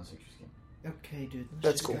anthem's on the Sixers game. okay, dude.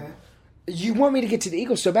 That's cool. You want me to get to the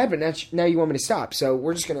Eagles so bad, but now you want me to stop. So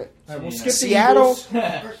we're just going to... All right, we'll Yeah. skip Seattle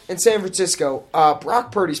the Eagles. and San Francisco.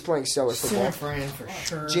 Brock Purdy's playing stellar football. San Fran for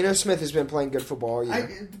sure. Geno Smith has been playing good football all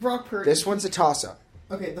year. Brock Purdy. This one's a toss-up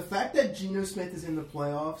Okay, the fact that Geno Smith is in the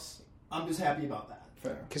playoffs, I'm just happy about that.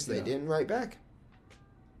 fair. because they didn't write back.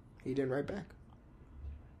 He didn't write back.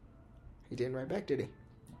 He didn't write back, did he?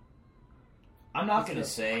 I'm not going to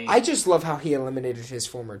say... I just love how he eliminated his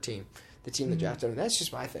former team, the team that drafted him. That's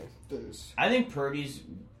just my thing. I think Purdy's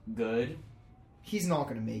good. He's not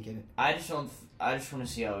going to make it. I just want to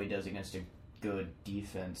see how he does against a good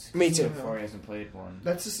defense. Me too. Before he hasn't played one.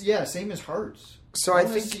 That's just same as Hurts. So I I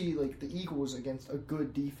want to think see like the Eagles against a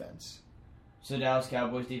good defense. So Dallas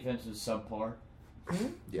Cowboys defense is subpar.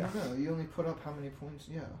 Yeah. I don't know. You only put up how many points?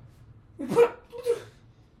 Yeah.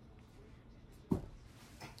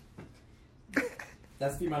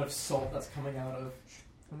 That's the amount of salt that's coming out of.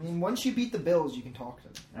 I mean, once you beat the Bills, you can talk to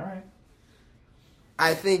them. All right.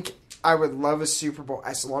 I think I would love a Super Bowl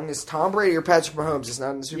as long as Tom Brady or Patrick Mahomes is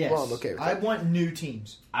not in the Super Bowl. I'm okay with I that. want new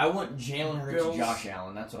teams. I want Jalen Hurts Bills. and Josh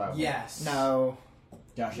Allen. That's what I want. Yes. No,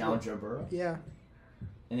 Josh Allen, Joe Burrow Yeah.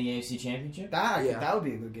 in the AFC Championship. that would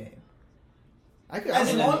be a good game. I could. As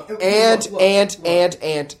And long,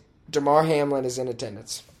 And DeMar Hamlin is in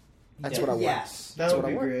attendance. That's what I want. Yes. that That's would what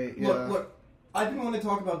be I want. great. Yeah. Look. I've been wanting to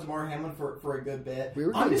talk about DeMar Hamlin for a good bit. We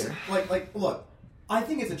were I'm good just there. look. I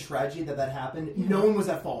think it's a tragedy that happened. No one was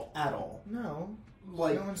at fault at all. No,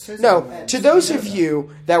 Like no one says No, that. to those of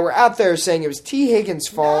you that were out there saying it was T. Higgins'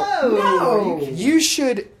 fault, No! you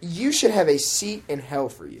should have a seat in hell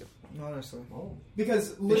for you. Honestly,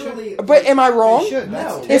 because literally. But am I wrong? They should.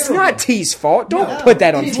 No. That's It's terrible. not T's fault. Don't No. put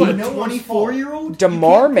that on It is T. what no one's fault. 24-year-old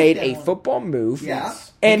DeMar made a football move. Yeah.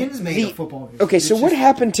 And Higgins made a football move. Okay, It's so what just-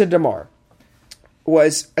 happened to DeMar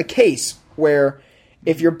was a case where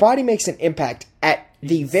if your body makes an impact at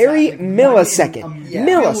the very Exactly. millisecond,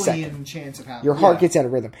 Million chance of happening. your heart gets out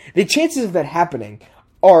of rhythm. The chances of that happening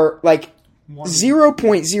are like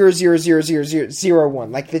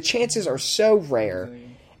 0.000001. Like the chances are so rare,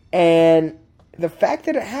 and the fact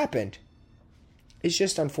that it happened is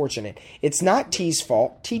just unfortunate. It's not T's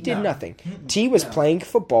fault. T did nothing. T was playing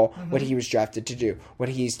football, what he was drafted to do, what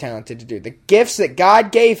he's talented to do. The gifts that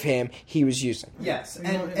God gave him, he was using. Yes,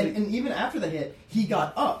 and even after the hit, he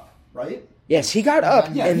got up, right? Yes, he got up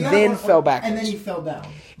Yeah, and he got then up, fell backwards. and then he fell down.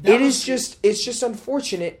 It's just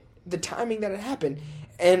unfortunate the timing that it happened.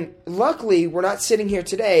 And luckily, we're not sitting here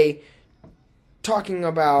today talking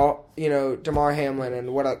about, DeMar Hamlin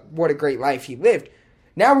and what a great life he lived.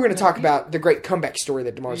 Now we're going to talk about the great comeback story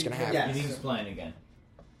that DeMar's going to have. Yeah. You think he's playing again?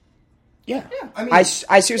 Yeah. I mean, I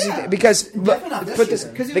seriously think, because definitely not this put this,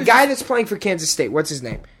 year. 'Cause he the was guy just- that's playing for Kansas State, what's his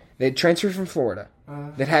name? They transferred from Florida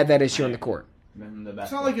that had that issue on the court.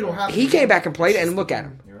 It's not like it'll happen. He came back and played, and look at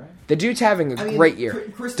him. You're right. The dude's having a I mean, great year.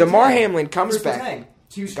 Chris DeMar Letang- Hamlin comes Chris back. Letang,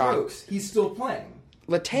 2 Gone. strokes. He's still playing.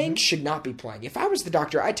 Letang should not be playing. If I was the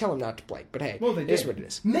doctor, I'd tell him not to play. But hey, Well, they it is did. what it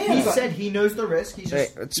is. Man, He said he knows the risk. He's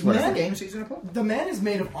just Hey, it's in whatever. the game, so he's gonna play. the man is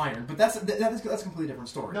made of iron, but that's a completely different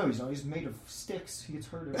story. No, he's not. He's made of sticks. He gets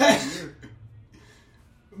hurt every year.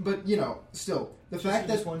 But still, the fact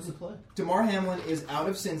He just that wants to play. DeMar Hamlin is out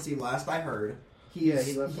of Cincy, last I heard. He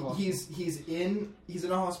left the hospital. He's in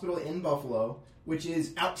a hospital in Buffalo, which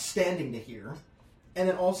is outstanding to hear. And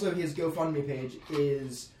then also his GoFundMe page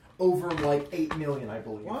is over like 8 million, I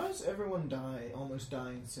believe. Why does everyone almost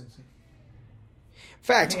dying since he?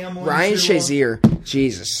 Fact, Hamlin, Ryan Tua. Shazier,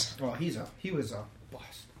 Jesus. Well, he was a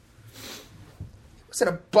bust. Was it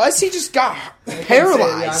a bus? He just got I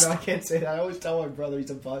paralyzed. can't say that. I always tell my brother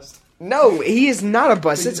he's a bust. No, he is not a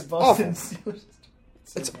bust. He's It's Boston awful. Steelers.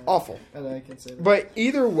 It's awful. I can say that. But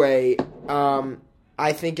either way,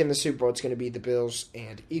 I think in the Super Bowl it's going to be the Bills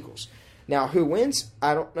and Eagles. Now, who wins?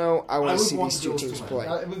 I don't know. I want to see these two teams play.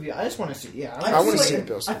 I just want to see. Yeah, I want to feel see like- the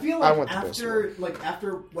Bills. I feel I like want the Bills to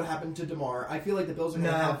after what happened to DeMar, I feel like the Bills are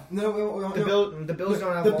going to No. have the Bills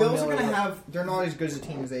don't have. The Von Bills are Miller, going to but have. They're not as good as a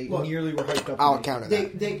team as they Look, nearly were hyped up. I'll to be. counter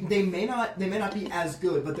that. They may not be as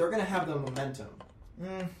good, but they're going to have the momentum.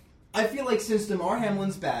 I feel like since DeMar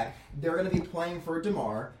Hamlin's back, they're going to be playing for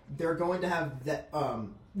DeMar. They're going to have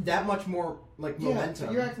that much more momentum.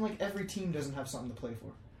 But you're acting like every team doesn't have something to play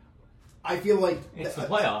for. I feel like It's the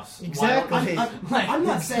playoffs. Exactly. I'm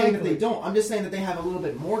not saying that Exactly. they don't. I'm just saying that they have a little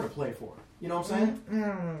bit more to play for. You know what I'm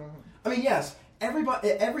saying? I mean, yes,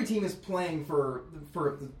 every team is playing for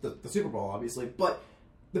the Super Bowl, obviously, but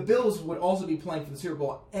the Bills would also be playing for the Super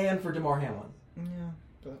Bowl and for DeMar Hamlin.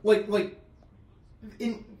 Yeah.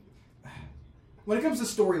 When it comes to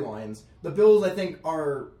storylines, the Bills I think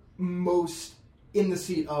are most in the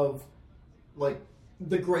seat of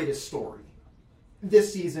the greatest story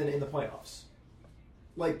this season in the playoffs.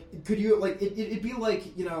 Could you it'd be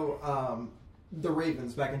like the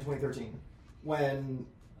Ravens back in 2013 when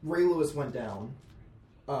Ray Lewis went down,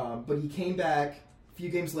 but he came back a few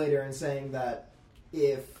games later and saying that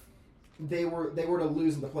if they were to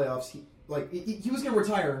lose in the playoffs, he was going to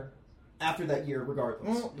retire after that year regardless.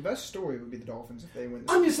 Well, the best story would be the Dolphins if they win.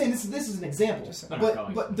 I'm just saying this is an example. Just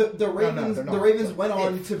But the Ravens they're not. the Ravens went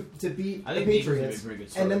on to beat I the think the Eagles would be a Patriots, pretty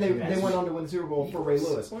good story and then if you they guys- went on to win the Super Bowl for Ray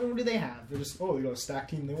Lewis. What do they have? They're just they got a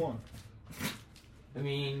stacked team. They won. I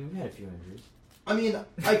mean, we had a few injuries. I mean,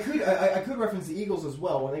 I could reference the Eagles as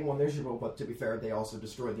well when they won their Super Bowl, but to be fair, they also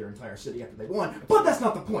destroyed their entire city after they won. But that's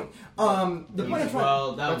not the point. The point is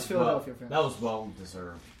Well, That's Philadelphia fans. that was well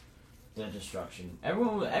deserved. The destruction.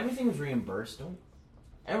 Everything was reimbursed.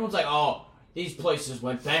 Everyone's like, oh, these places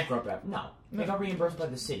went bankrupt. No, they got reimbursed by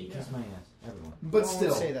the city. Kiss my ass, everyone. but I won't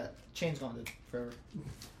still, say that. Chain's gone forever.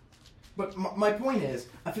 But my point is,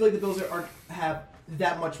 I feel like the Bills have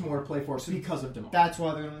that much more to play for because of DeMar. That's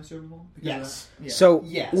why they're going to the Super Bowl. Yes. So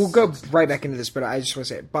Yes. we'll go right back into this, but I just want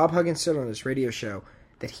to say, Bob Huggins said on his radio show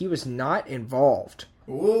that he was not involved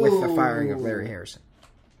with the firing of Larry Harrison.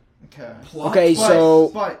 Okay. Okay, so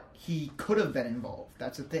But he could have been involved.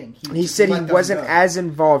 That's the thing. he said he let them wasn't go. as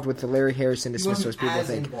involved with the Larry Harrison He dismissal as wasn't people as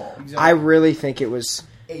think. involved. Exactly. I really think it was.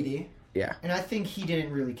 80. Yeah, And I think he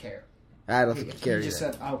didn't really care. I don't He think he cared. just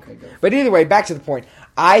either. said, okay, go. But either way, back to the point.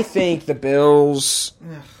 I think the Bills.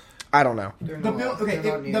 Ugh. I don't know. They're The not- Bill, okay,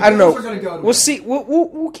 they're not the near- I don't Bills know. are going to go. To We'll win. see.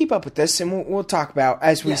 We'll keep up with this, and we'll talk about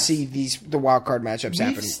as we Yes. see the wild card matchups We've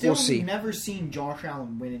happen. still We'll see. never seen Josh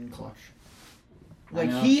Allen win in clutch. I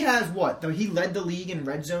know. He has what? Though he led the league in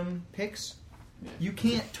red zone picks. Yeah. You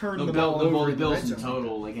can't turn The the ball over in the Bills red in zone.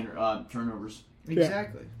 total, turnovers.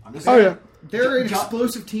 Exactly. I'm just Oh saying. yeah. They're an Jo-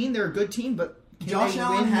 explosive team. They're a good team, but can Josh they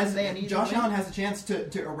Allen win has when they need to Josh win? Allen has a chance to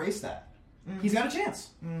erase that. He's got a chance.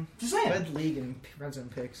 Just saying. led the league in red zone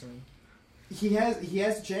picks. And He has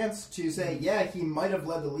a chance to say, yeah, he might have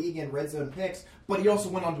led the league in red zone picks, but he also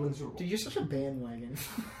went on to win the Super Bowl. dude, you're such a bandwagon.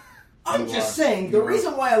 I'm You just are. saying, the You are.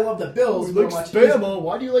 reason why I love the Bills so Like much is Bama.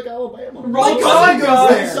 Why do you like Alabama? my cousin goes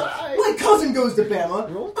there. Side. My cousin goes to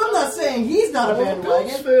Bama. Roll I'm not saying he's not a I'm a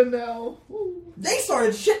Bills bandwagon. fan now. Ooh. They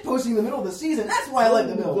started shitposting in the middle of the season. That's why I like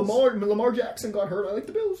the Bills. Lamar Jackson got hurt. I like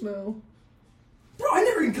the Bills now. Bro, I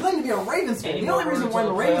never even claimed to be a Ravens fan. Any The only more reason words why on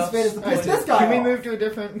I'm a the Ravens playoffs? fan is to piss Alright, this guy Can we off. move to a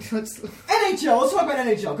different? Let's. NHL. Let's talk about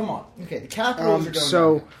NHL. Come on. Okay, the Capitals are going.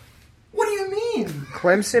 So down. What do you mean?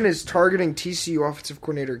 Clemson is targeting TCU offensive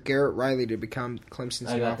coordinator Garrett Riley to become Clemson's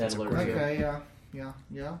I new got that offensive alert. coordinator. Okay,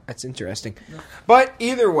 yeah. That's interesting. But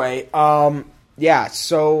either way, yeah.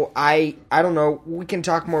 So I don't know. We can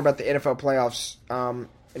talk more about the NFL playoffs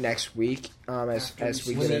next week as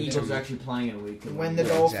we When get the Eagles into are actually playing in a week. When the Yeah,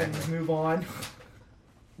 Dolphins exactly. move on.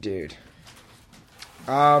 dude.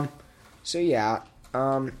 So yeah.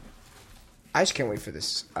 I just can't wait for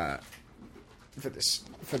this. For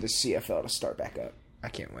the CFL to start back up. I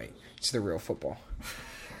can't wait. It's the real football.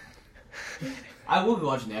 I will be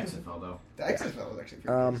watching the XFL though. The XFL was actually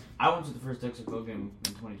pretty good. I went to the first XFL game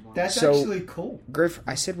in 2020. That's So- actually cool. Griff,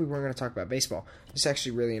 I said we weren't going to talk about baseball. This is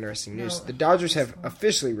actually really interesting news. No. The Dodgers have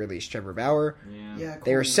officially released Trevor Bauer. yeah. Yeah, cool.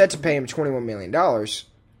 They are set to pay him $21 million.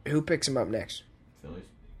 Who picks him up next? Phillies.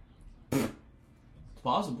 It's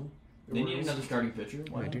possible. They need another starting pitcher.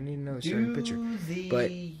 Why I not? do need another starting pitcher. The...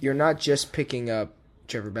 But you're not just picking up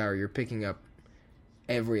Trevor Bauer. You're picking up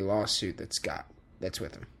every lawsuit that's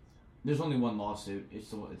with him. There's only one lawsuit. It's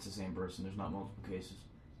the same person. There's not multiple cases.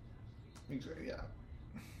 Yeah.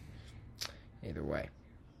 Either way.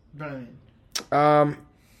 But I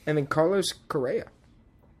mean, And then Carlos Correa.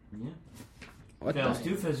 Yeah. What Fails the?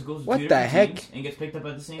 2 physicals. What 2 the different heck? teams And gets picked up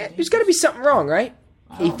at the same team. There's got to be something wrong, right?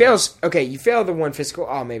 He Oh. fails. Okay, you fail the one physical.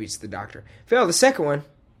 Oh, maybe it's the doctor. Fail the second one.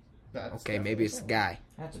 That's Okay, maybe it's the guy.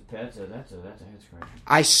 That's a head scratcher.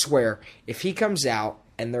 I swear, if he comes out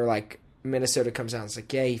and they're like, Minnesota comes out and it's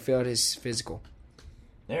like, yeah, he failed his physical.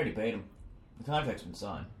 They already paid him. The contract's been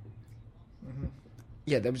signed.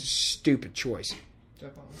 Yeah, that was a stupid choice.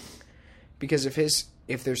 Definitely. Because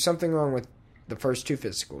if there's something wrong with the first 2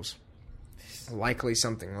 physicals, likely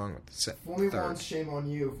something wrong with the Fool me third. once, shame on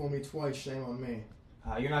you. Fool me twice, shame on me.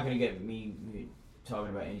 You're not going to get me talking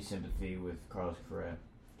about any sympathy with Carlos Correa.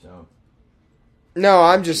 So, No,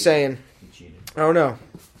 I'm just saying. he cheated. Oh no.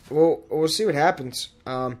 We'll see what happens.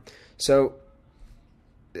 So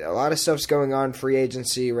a lot of stuff's going on, free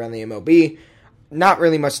agency around the MLB. Not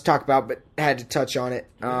really much to talk about, but had to touch on it.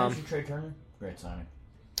 Did you mention Trey Turner? Great signing.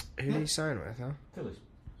 Who did he sign with, huh? Phillies.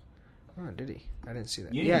 Oh, did he? I didn't see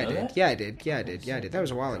that. You Yeah, I didn't know did. that? Yeah, I did. Yeah, I did. Yeah, I did. That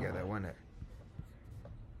was a while ago, though, wasn't it?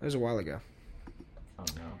 That was a while ago. Oh,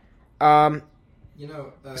 no. You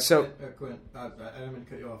know, So- Quinn, I didn't mean to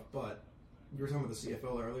cut you off, but you were talking about the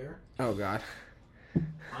CFL earlier. Oh God.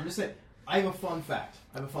 I'm just saying, I have a fun fact.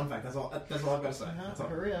 That's all I've got to say. That's all.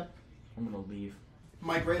 Hurry up. I'm going to leave.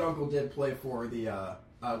 My great uncle did play for the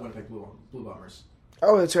Winnipeg Blue Bombers.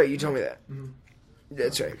 Oh, that's right. You told me that. Mhm.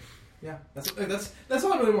 That's right. Yeah, that's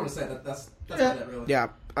all I really want to say. That's about it, really. Yeah.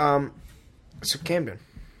 So Camden,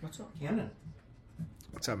 What's up? Camden,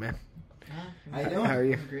 what's up, man? how you doing? How are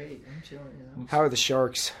you? I'm great. I'm chilling, you know. How are the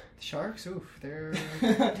Sharks? The Sharks, oof, they're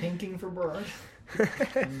tanking for Bird.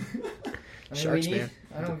 Sharks, man.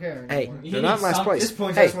 I don't care. Hey, anymore. they're not in last At place. this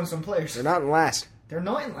point, Hey, I just want some players. they're not in last. They're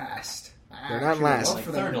not in last. They're not in last. Like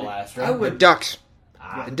third to last, right? I The would. Ducks.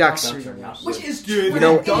 The Ducks. are not Which good. is You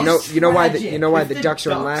know why If the Ducks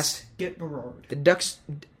are in last? Get Berard. The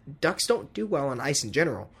Ducks don't do well on ice in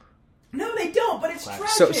general. No, they don't. But it's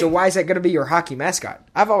tragic. So why is that going to be your hockey mascot?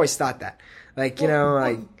 I've always thought that. Like, you know,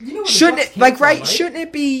 like you know where the shouldn't Ducks it came like from, right? Shouldn't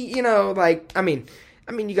it be, you know, like I mean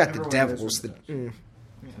you got Everyone the knows Devils. what the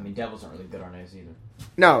I mean, Devils aren't really good on ice either.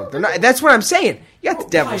 No, they're not. That's what I'm saying. You got the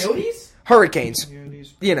Devils. Coyotes? Hurricanes.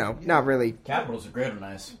 You know, not really. Capitals are great on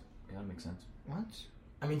ice. Yeah, that makes sense. What?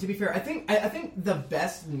 I mean, to be fair, I think the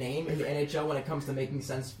best name in the NHL when it comes to making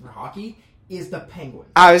sense for hockey is the Penguins.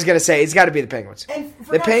 I was gonna say it's got to be the Penguins. And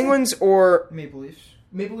for The God's Penguins or Maple Leafs. sake,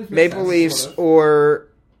 Maple Leafs. makes Maple sense, Leafs sort of. or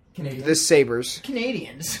Canadians. the Sabres.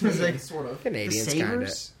 Canadians. Like, sort of. Canadians, kind of.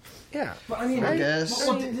 Sabres? Yeah. But I mean, I guess.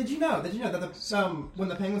 Well, did you know that when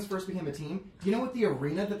the Penguins first became a team, do you know what the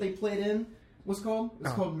arena that they played in was called? It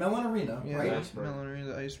was called Mellon Arena, Yeah, right? Iceberg. Melanie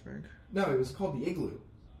the Iceberg. No, it was called the Igloo.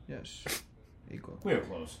 Yes. Equal. We were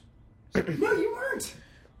close. No, you weren't.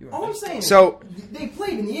 All I'm saying So- is they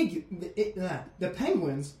played in the Igloo. The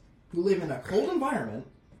Penguins, who live in a cold environment,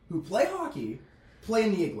 who play hockey, play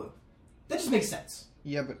in the Igloo. That just makes sense.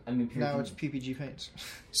 Yeah, but I mean, now it's PPG paints.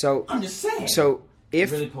 So I'm just saying.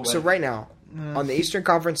 Really poetic. right now on the Eastern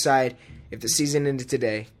Conference side, if the season ended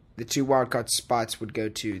today, the 2 wildcard spots would go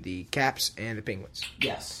to the Caps and the Penguins.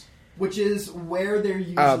 Yes. Which is where they're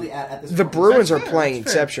usually at this The point. Bruins That's are fair, playing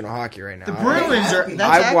that's fair. exceptional hockey right now. The I- Bruins are. I That's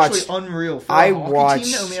actually watched- unreal. For I a hockey watched-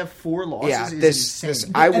 team that only have 4 losses. Yeah, is this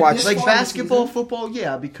insane. I At watched this Like far in the basketball, season? football,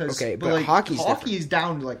 yeah, because Okay, but like, hockey's hockey is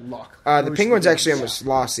down to like luck. the Most Penguins of the actually games. almost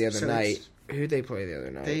lost the other So night. it's- Who'd they play the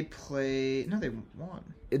other night? They play. No, they won.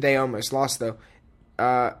 They almost lost though.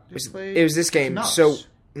 played It was this game. Canucks. So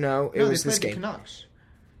no, it No, was they this played the game. Canucks.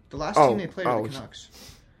 The last Oh, team they played were oh. the Canucks.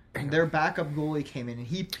 And their backup goalie came in, and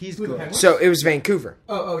he's Who, the good. Penguins? So it was Vancouver.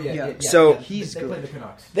 Oh yeah. Yeah. So- He's they good. played the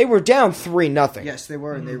Canucks. They were down 3-0. Yes, they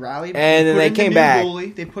were, and they rallied. And then put they in the came new back.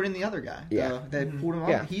 Goalie, they put in the other guy. Yeah. They pulled him up.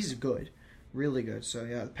 Yeah. He's good, really good. So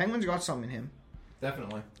yeah, the Penguins got something in him.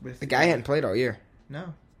 Definitely. With The guy hadn't played all year.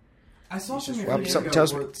 No. I saw something. Well, a few something days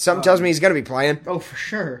tells ago me where, something tells me he's going to be playing. Oh, for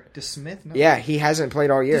sure. DeSmith. No. Yeah, he hasn't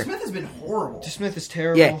played all year. Smith has been horrible. DeSmith is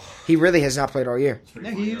terrible. Yeah, he really has not played all year. No,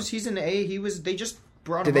 he's an A. He was. They just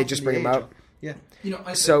brought him. Did they up just from bring the him AHL. up? Yeah. You know,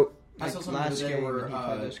 I So saw something last the other day game where when he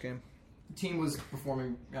played this game. the team was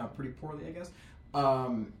performing pretty poorly, I guess.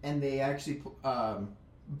 And they actually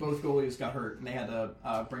both goalies got hurt, and they had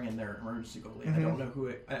to bring in their emergency goalie. I don't know who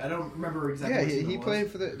it. I don't remember exactly. Yeah, what team he it was.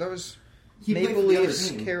 played for the. That was He played Maple for the other Leafs,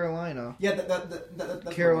 team. Carolina. Yeah, that's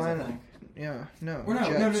what Carolina. it was, I think. Yeah, no. Or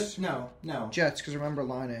no, Jets. no. Jets, because remember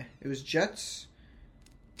Line. It was Jets.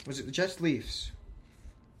 Was it the Jets Leafs?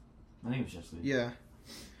 I think it was just Leafs. Yeah.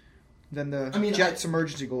 Then the I mean, Jets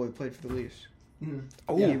emergency goalie played for the Leafs. Mhm.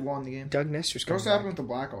 Oh, He won the game. Doug Nestor's What coming also happened back. with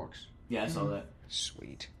the Blackhawks? Yeah, I saw that.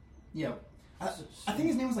 Sweet. Yeah. I think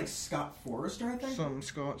his name was like Scott Forrester, I think.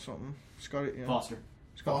 Scott, yeah. Foster.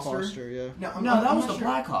 Foster? yeah. No, No, I'm that was not the sure.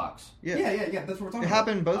 Blackhawks. Yeah. That's what we're talking It about.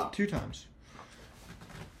 happened both 2 times.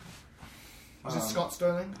 Was it Scott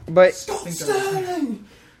Sterling? But Sterling!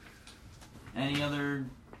 Any other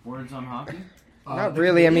words on hockey? not the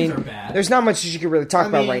really. I Canadiens mean, are bad. there's not much you can really talk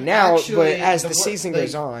about right now. Actually, But as the wor- season like,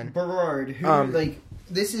 goes on, Berard, who Um,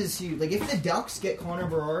 this is huge. Like if the Ducks get Connor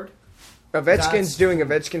Berard, Ovechkin's doing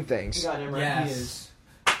Ovechkin things. got him Yes. he is.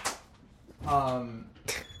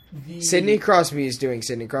 The Sidney Crosby is doing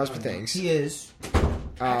Sidney Crosby things. He is.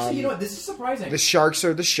 Actually, you know what? This is surprising. The Sharks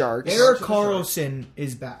are the Sharks. Eric Carlson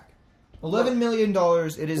is back. $11 million.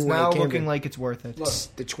 It is Wayne now Camden. looking like it's worth it. Look, It's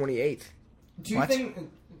the 28th. do you What? think?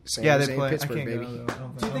 Same Yeah, as they in play. Pittsburgh, I can't baby. go. Though. I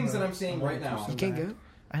don't Two think- things that I'm seeing right now. You can't go.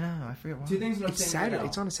 I know. I forget why. Two things that I'm It's seeing Saturday. right now.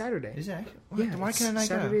 It's on a Saturday. Is it? Yeah. Why it's can't I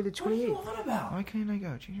Saturday go? the What are you 28th. on about? Why can't I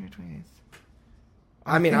go? January 28th.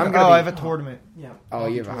 I mean, I'm gonna. Oh, be, I have a tournament. Yeah. Oh,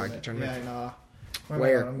 you have a hockey tournament. Yeah, nah.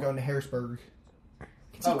 Where? I'm going to Harrisburg.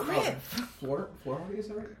 Oh, Florida hockey is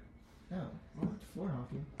that right? No, it's floor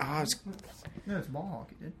hockey. Oh, it's, No, it's ball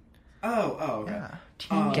hockey, dude. Oh, okay.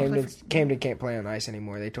 Yeah. Camden can't play on ice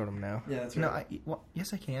anymore. They told him no. Yeah, that's No, right.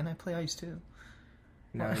 yes, I can. I play ice too.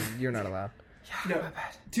 No, you're not allowed. No,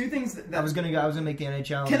 two things that I was gonna go. I was gonna make the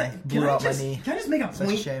NHL. Can and I blew out just my knee. can I just make a Such a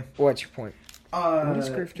point? shame. What's your point? What is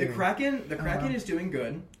Griff The doing? Kraken is doing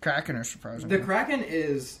good. Kraken are surprising. The Kraken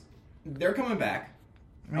they're coming back.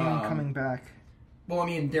 What do you mean coming back? Well, I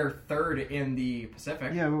mean they're third in the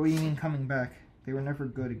Pacific. Yeah, but what do you mean coming back? They were never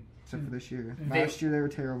good except for this year. They- Last year they were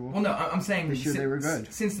terrible. Well, no, I'm saying This year they were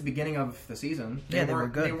good. since the beginning of the season. Yeah, they were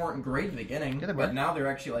weren't- good. They weren't great at the beginning, Yeah, they were. but now they're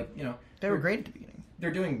actually They were great at the beginning.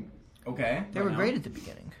 They're doing okay. They right were now. great at the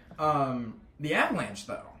beginning. The Avalanche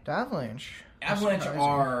though. The Avalanche. Avalanche surprising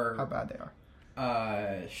are- how bad they are.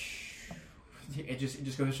 It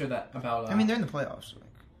just goes to show that about. I mean, they're in the playoffs. Like,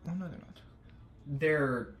 well, no, they're not.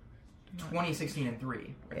 they're 20-16-3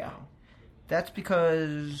 right Yeah. now. That's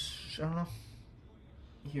because I don't know.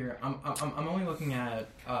 Here, I'm only looking at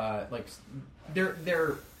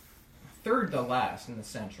they're third to last in the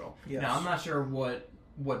Central. Yes. Now I'm not sure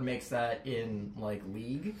what makes that in like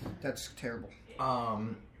league. That's terrible.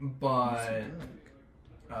 But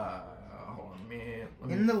hold on, let me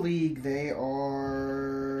In the league, they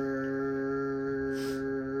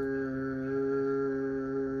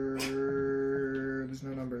are. There's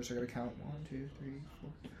no numbers. I gotta count. 1, 2, 3, 4.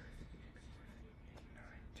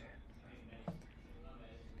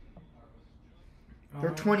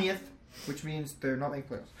 They're 20th, which means they're not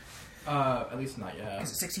making playoffs. At least not yet.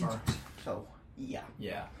 Because it's 16 Or- teams. So, yeah.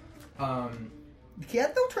 Yeah. Yeah,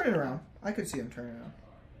 they'll turn it around. I could see them turning it around.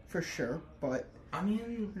 For sure, but I mean,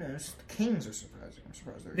 who knows? The Kings are surprising. I'm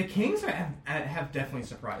surprised they're. the Kings have definitely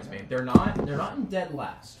surprised me. They're not in dead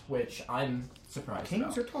last, which I'm surprised.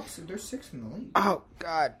 Kings about. are top. They're 6th in the league. Oh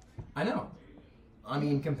God. I know. I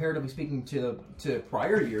mean, comparatively speaking to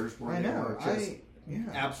prior years where I they know. were just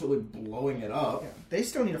absolutely blowing it up. Yeah. They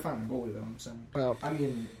still need to find a goalie, though. I'm saying. Well, I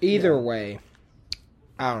mean, either yeah. way,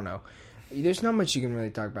 I don't know. There's not much you can really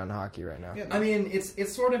talk about in hockey right now. Yeah, I mean,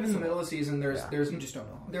 it's sort of in the middle of the season. There's you just don't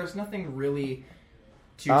know. there's nothing really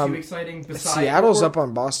too exciting besides Seattle's up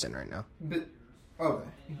on Boston right now. Oh,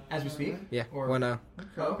 as we speak. Yeah. Or, 1-0.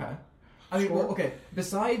 Oh, okay. I mean, well, okay.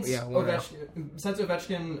 Besides Yeah, 1-0.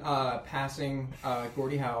 Ovechkin passing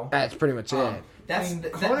Gordie Howe, That's pretty much it. that's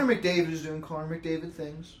Connor McDavid is doing Connor McDavid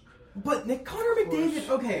things. But Connor McDavid.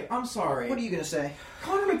 Okay, I'm sorry. What are you gonna say?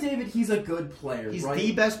 Connor McDavid, he's a good player. He's right?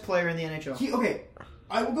 the best player in the NHL. Okay,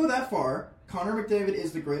 I will go that far. Connor McDavid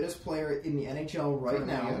is the greatest player in the NHL right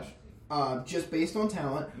now, just based on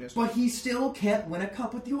talent. Yes. But he still can't win a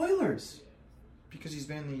cup with the Oilers. Because he's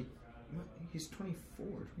been in the. He's 24,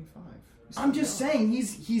 25. I'm just saying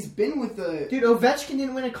he's been with the. Dude, Ovechkin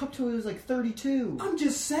didn't win a cup till he was like 32. I'm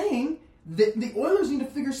just saying that the Oilers need to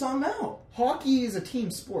figure something out. Hockey is a team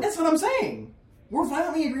sport. That's what I'm saying. We're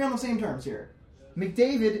violently agreeing on the same terms here.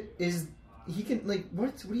 McDavid is. He can, like,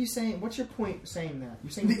 what are you saying? What's your point saying that?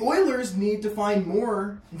 You're saying. The Oilers need to find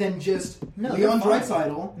more than just No, Leon they're fine.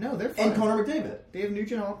 Draisaitl No, they're fine. and Connor McDavid. They have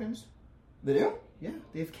Nugent Hopkins. They do? Yeah,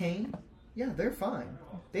 they have Kane. Yeah, they're fine.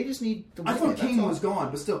 They just need the. I thought Kane was gone,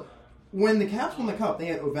 but still. When the Caps won the cup, they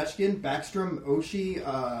had Ovechkin, Backstrom, Oshie,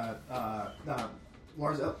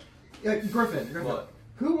 Lars Griffin. What?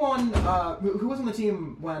 Who won? Who was on the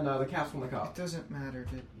team when the Caps won the It cup? doesn't matter,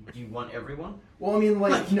 dude. You want everyone? Well, I mean,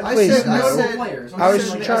 like I Please, said, no. I said, players. I was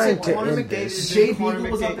saying, trying like, to Connor end McDavid this. is Jay Connor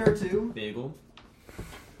Beagle was up McDavid. there too. Bagel.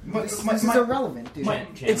 This is irrelevant, dude.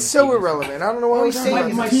 It's so irrelevant. I don't know why Oh, we're he's talking saying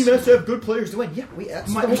about my- the team has to have good players to win. Yeah,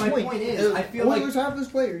 that's My- the whole my point. point is, The I feel like- Oilers have those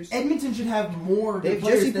players. Edmonton should have more They good have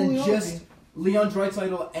players Jesse than Pugliese. just Leon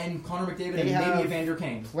Draisaitl and Connor McDavid They and have maybe Evander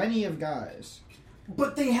Kane. plenty of guys.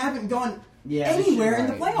 but they haven't gone Yeah, anywhere in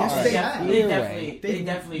the playoffs. Yes, they have. They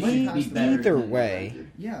definitely should be better. Either than way.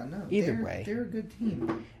 Yeah, no. Either way. They're a good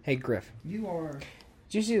team. Hey, Griff. You are.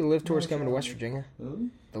 Did you see the Live Tour is coming to West Virginia? Who?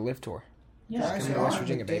 The Live Tour. Yeah, Guys, coming to West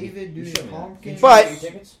Virginia, baby. David, You Dude, showed me that. Tompkins. But- Your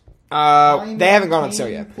tickets? They haven't gone on sale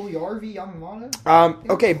yet. Pugliarvi, Yamamoto.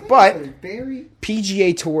 Okay, but Barry,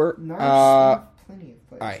 PGA Tour. Narce, plenty of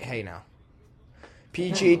players. All right, hey now.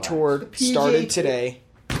 PGA Tour The PGA started Tour. today.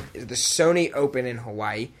 Is the Sony Open in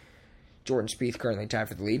Hawaii. Jordan Spieth currently tied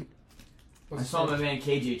for the lead. I saw my man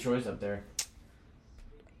KJ Choice up there.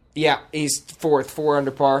 Yeah, he's fourth, 4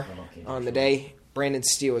 under par I love KJ on the Choice. day. Brandon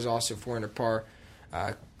Steele is also 4 under par.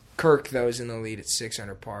 Kirk, though, is in the lead at 6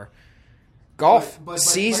 under par. Golf But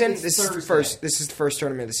season. it's This is the Thursday. first. This is the first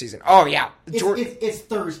tournament of the season. Oh yeah, It's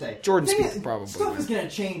Thursday. Jordan Thing Spieth is, probably Stuff win. is going to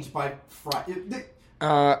change by Friday.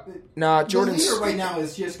 nah. Jordan. The leader right now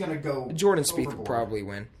is just going to go. Jordan Spieth will overboard. probably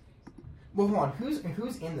win. Well, hold on. Who's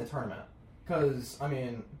in the tournament? Because I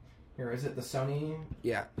mean, here is it the Sony?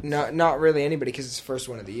 Yeah, no, not really anybody because it's the first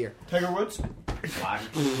one of the year. Tiger Woods. Black.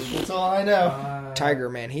 That's all I know. Tiger,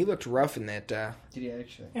 man, he looked rough in that Did he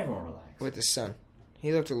actually? Everyone relax. with the sun.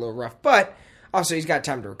 He looked a little rough, but also he's got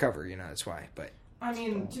time to recover. That's why. But I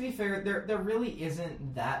mean, to be fair, there really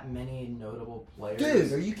isn't that many notable players.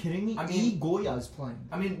 Dude, are you kidding me? I mean- Goya's playing.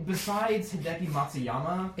 I mean, besides Hideki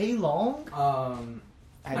Matsuyama, A Long.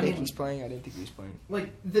 I I think mean- he's playing. I didn't think he was playing. like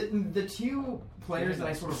the two players that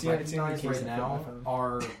I sort of See, I haven't seen the recognize case right I put on my now phone.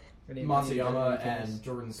 are Matsuyama and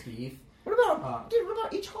Jordan Spieth. What about Uh, what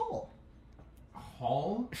about H Hall?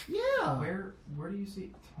 Hall? Yeah. Where do you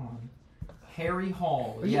see Tom? Harry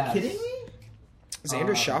Hall. Are you yes. kidding me?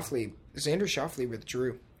 Xander Schauffele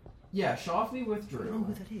withdrew. Yeah, Shoffley I don't know withdrew.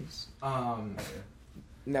 who that is.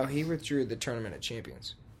 No, he withdrew the Tournament of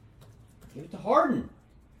Champions. Give it to Harden.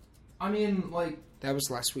 I mean, like That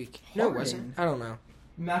was last week. No, it wasn't. I don't know.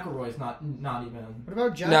 McElroy's not even. What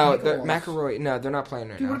about Jack No, Nicklaus? McElroy. No, they're not playing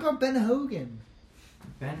right Dude, now. what about Ben Hogan?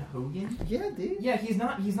 Ben Hogan? Yeah, dude. Yeah, he's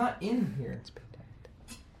not in here.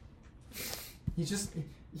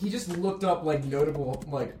 He just looked up like notable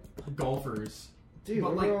like golfers. Dude,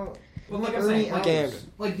 But, what like- about But like I'm Ernie saying, like, Els.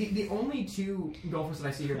 like the only two golfers that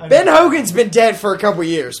I see here. Ben Hogan's been dead for a couple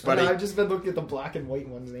years, buddy. I've just been looking at the black and white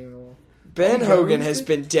ones. Name Ben Hogan has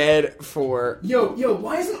been dead for. Yo,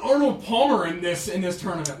 why isn't Arnold Palmer in this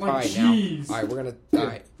tournament? Like, All right, now. jeez. All right, we're gonna. All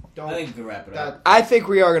right. I think we can wrap it up. I think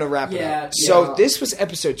we are going to wrap it Yeah, up. So yeah. this was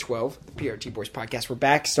episode 12, the PRT Boys podcast. We're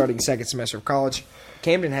back starting second semester of college.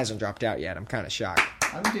 Camden hasn't dropped out yet. I'm kind of shocked.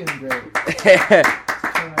 I'm doing great.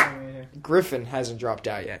 Griffin hasn't dropped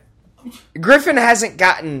out yet. Griffin hasn't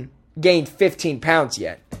gained 15 pounds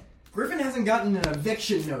yet. Griffin hasn't gotten an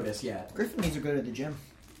eviction notice yet. Griffin needs to go to the gym.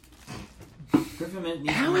 Griffin needs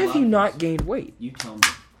to How do a have lot you of not things. gained weight? You tell me.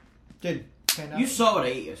 Dude, You saw what I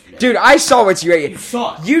ate yesterday. Dude, I saw what you ate. You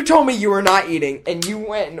saw it. You told me you were not eating, and you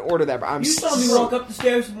went and ordered that. But I'm You saw me walk up the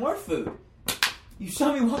stairs with more food. You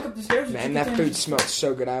saw me walk up the stairs with Man, chicken that food sandwiches. smelled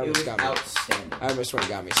so good. I It almost was got me. outstanding. I almost went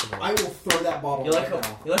and got me some more. I will throw that bottle You like right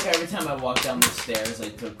how, now. you like how every time I walk down the stairs, I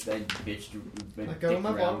bitched Let go of my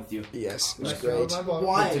around bottle. with you. Yes, it was Let's great. go, my bottle.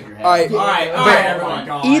 Why? Took your head. All right, all right, but everyone.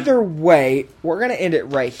 God. Either way, we're going to end it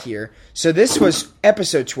right here. So this was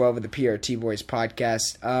episode 12 of the PRT Boys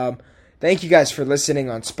podcast. Thank you guys for listening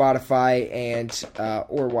on Spotify and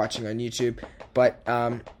or watching on YouTube. But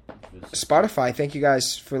Spotify, thank you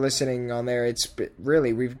guys for listening on there. It's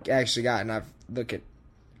really, we've actually gotten,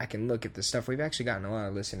 I can look at the stuff. We've actually gotten a lot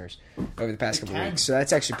of listeners over the past couple of weeks. So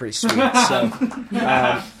that's actually pretty sweet.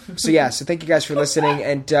 So thank you guys for listening.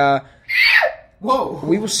 And Whoa.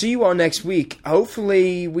 we will see you all next week.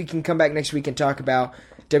 Hopefully, we can come back next week and talk about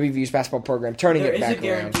WVU's basketball program, turning There it is a back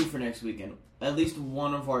guarantee around. for next weekend. At least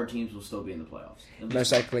one of our teams will still be in the playoffs. At least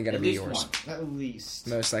Most likely going to at be least yours. one. At least.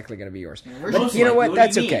 Most likely going to be yours. Where's But Most you know likely. what? do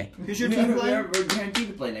That's you mean? okay. Who's your team playing? We're guaranteed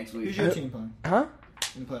to play next Who's week. your team playing? Huh?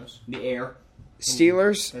 In playoffs. The Air.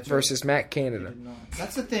 Steelers That's versus Matt Canada.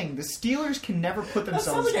 That's the thing. The Steelers can never put That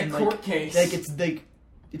sounds themselves like a in court case.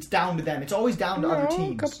 it's down to them. It's always down to other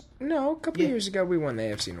teams. A couple Yeah. years ago, we won the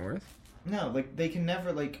AFC North. No, like they can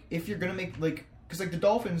never if you're gonna make because the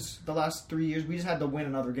Dolphins the last 3 years we just had to win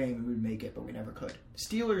another game and we'd make it, but we never could.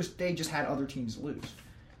 Steelers they just had other teams lose.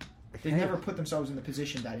 They Hey. never put themselves in the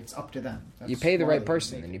position that it's up to them. You That's pay the why right they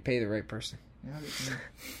person, make then it. you pay the right person. Yeah, they can-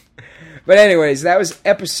 But anyways, that was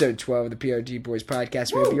episode 12 of the PRT Boys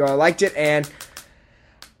podcast. We hope you all liked it, and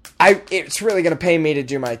it's really going to pay me to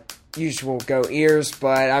do my usual go ears,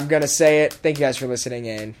 but I'm going to say it. Thank you guys for listening,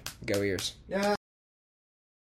 and go ears. Yeah.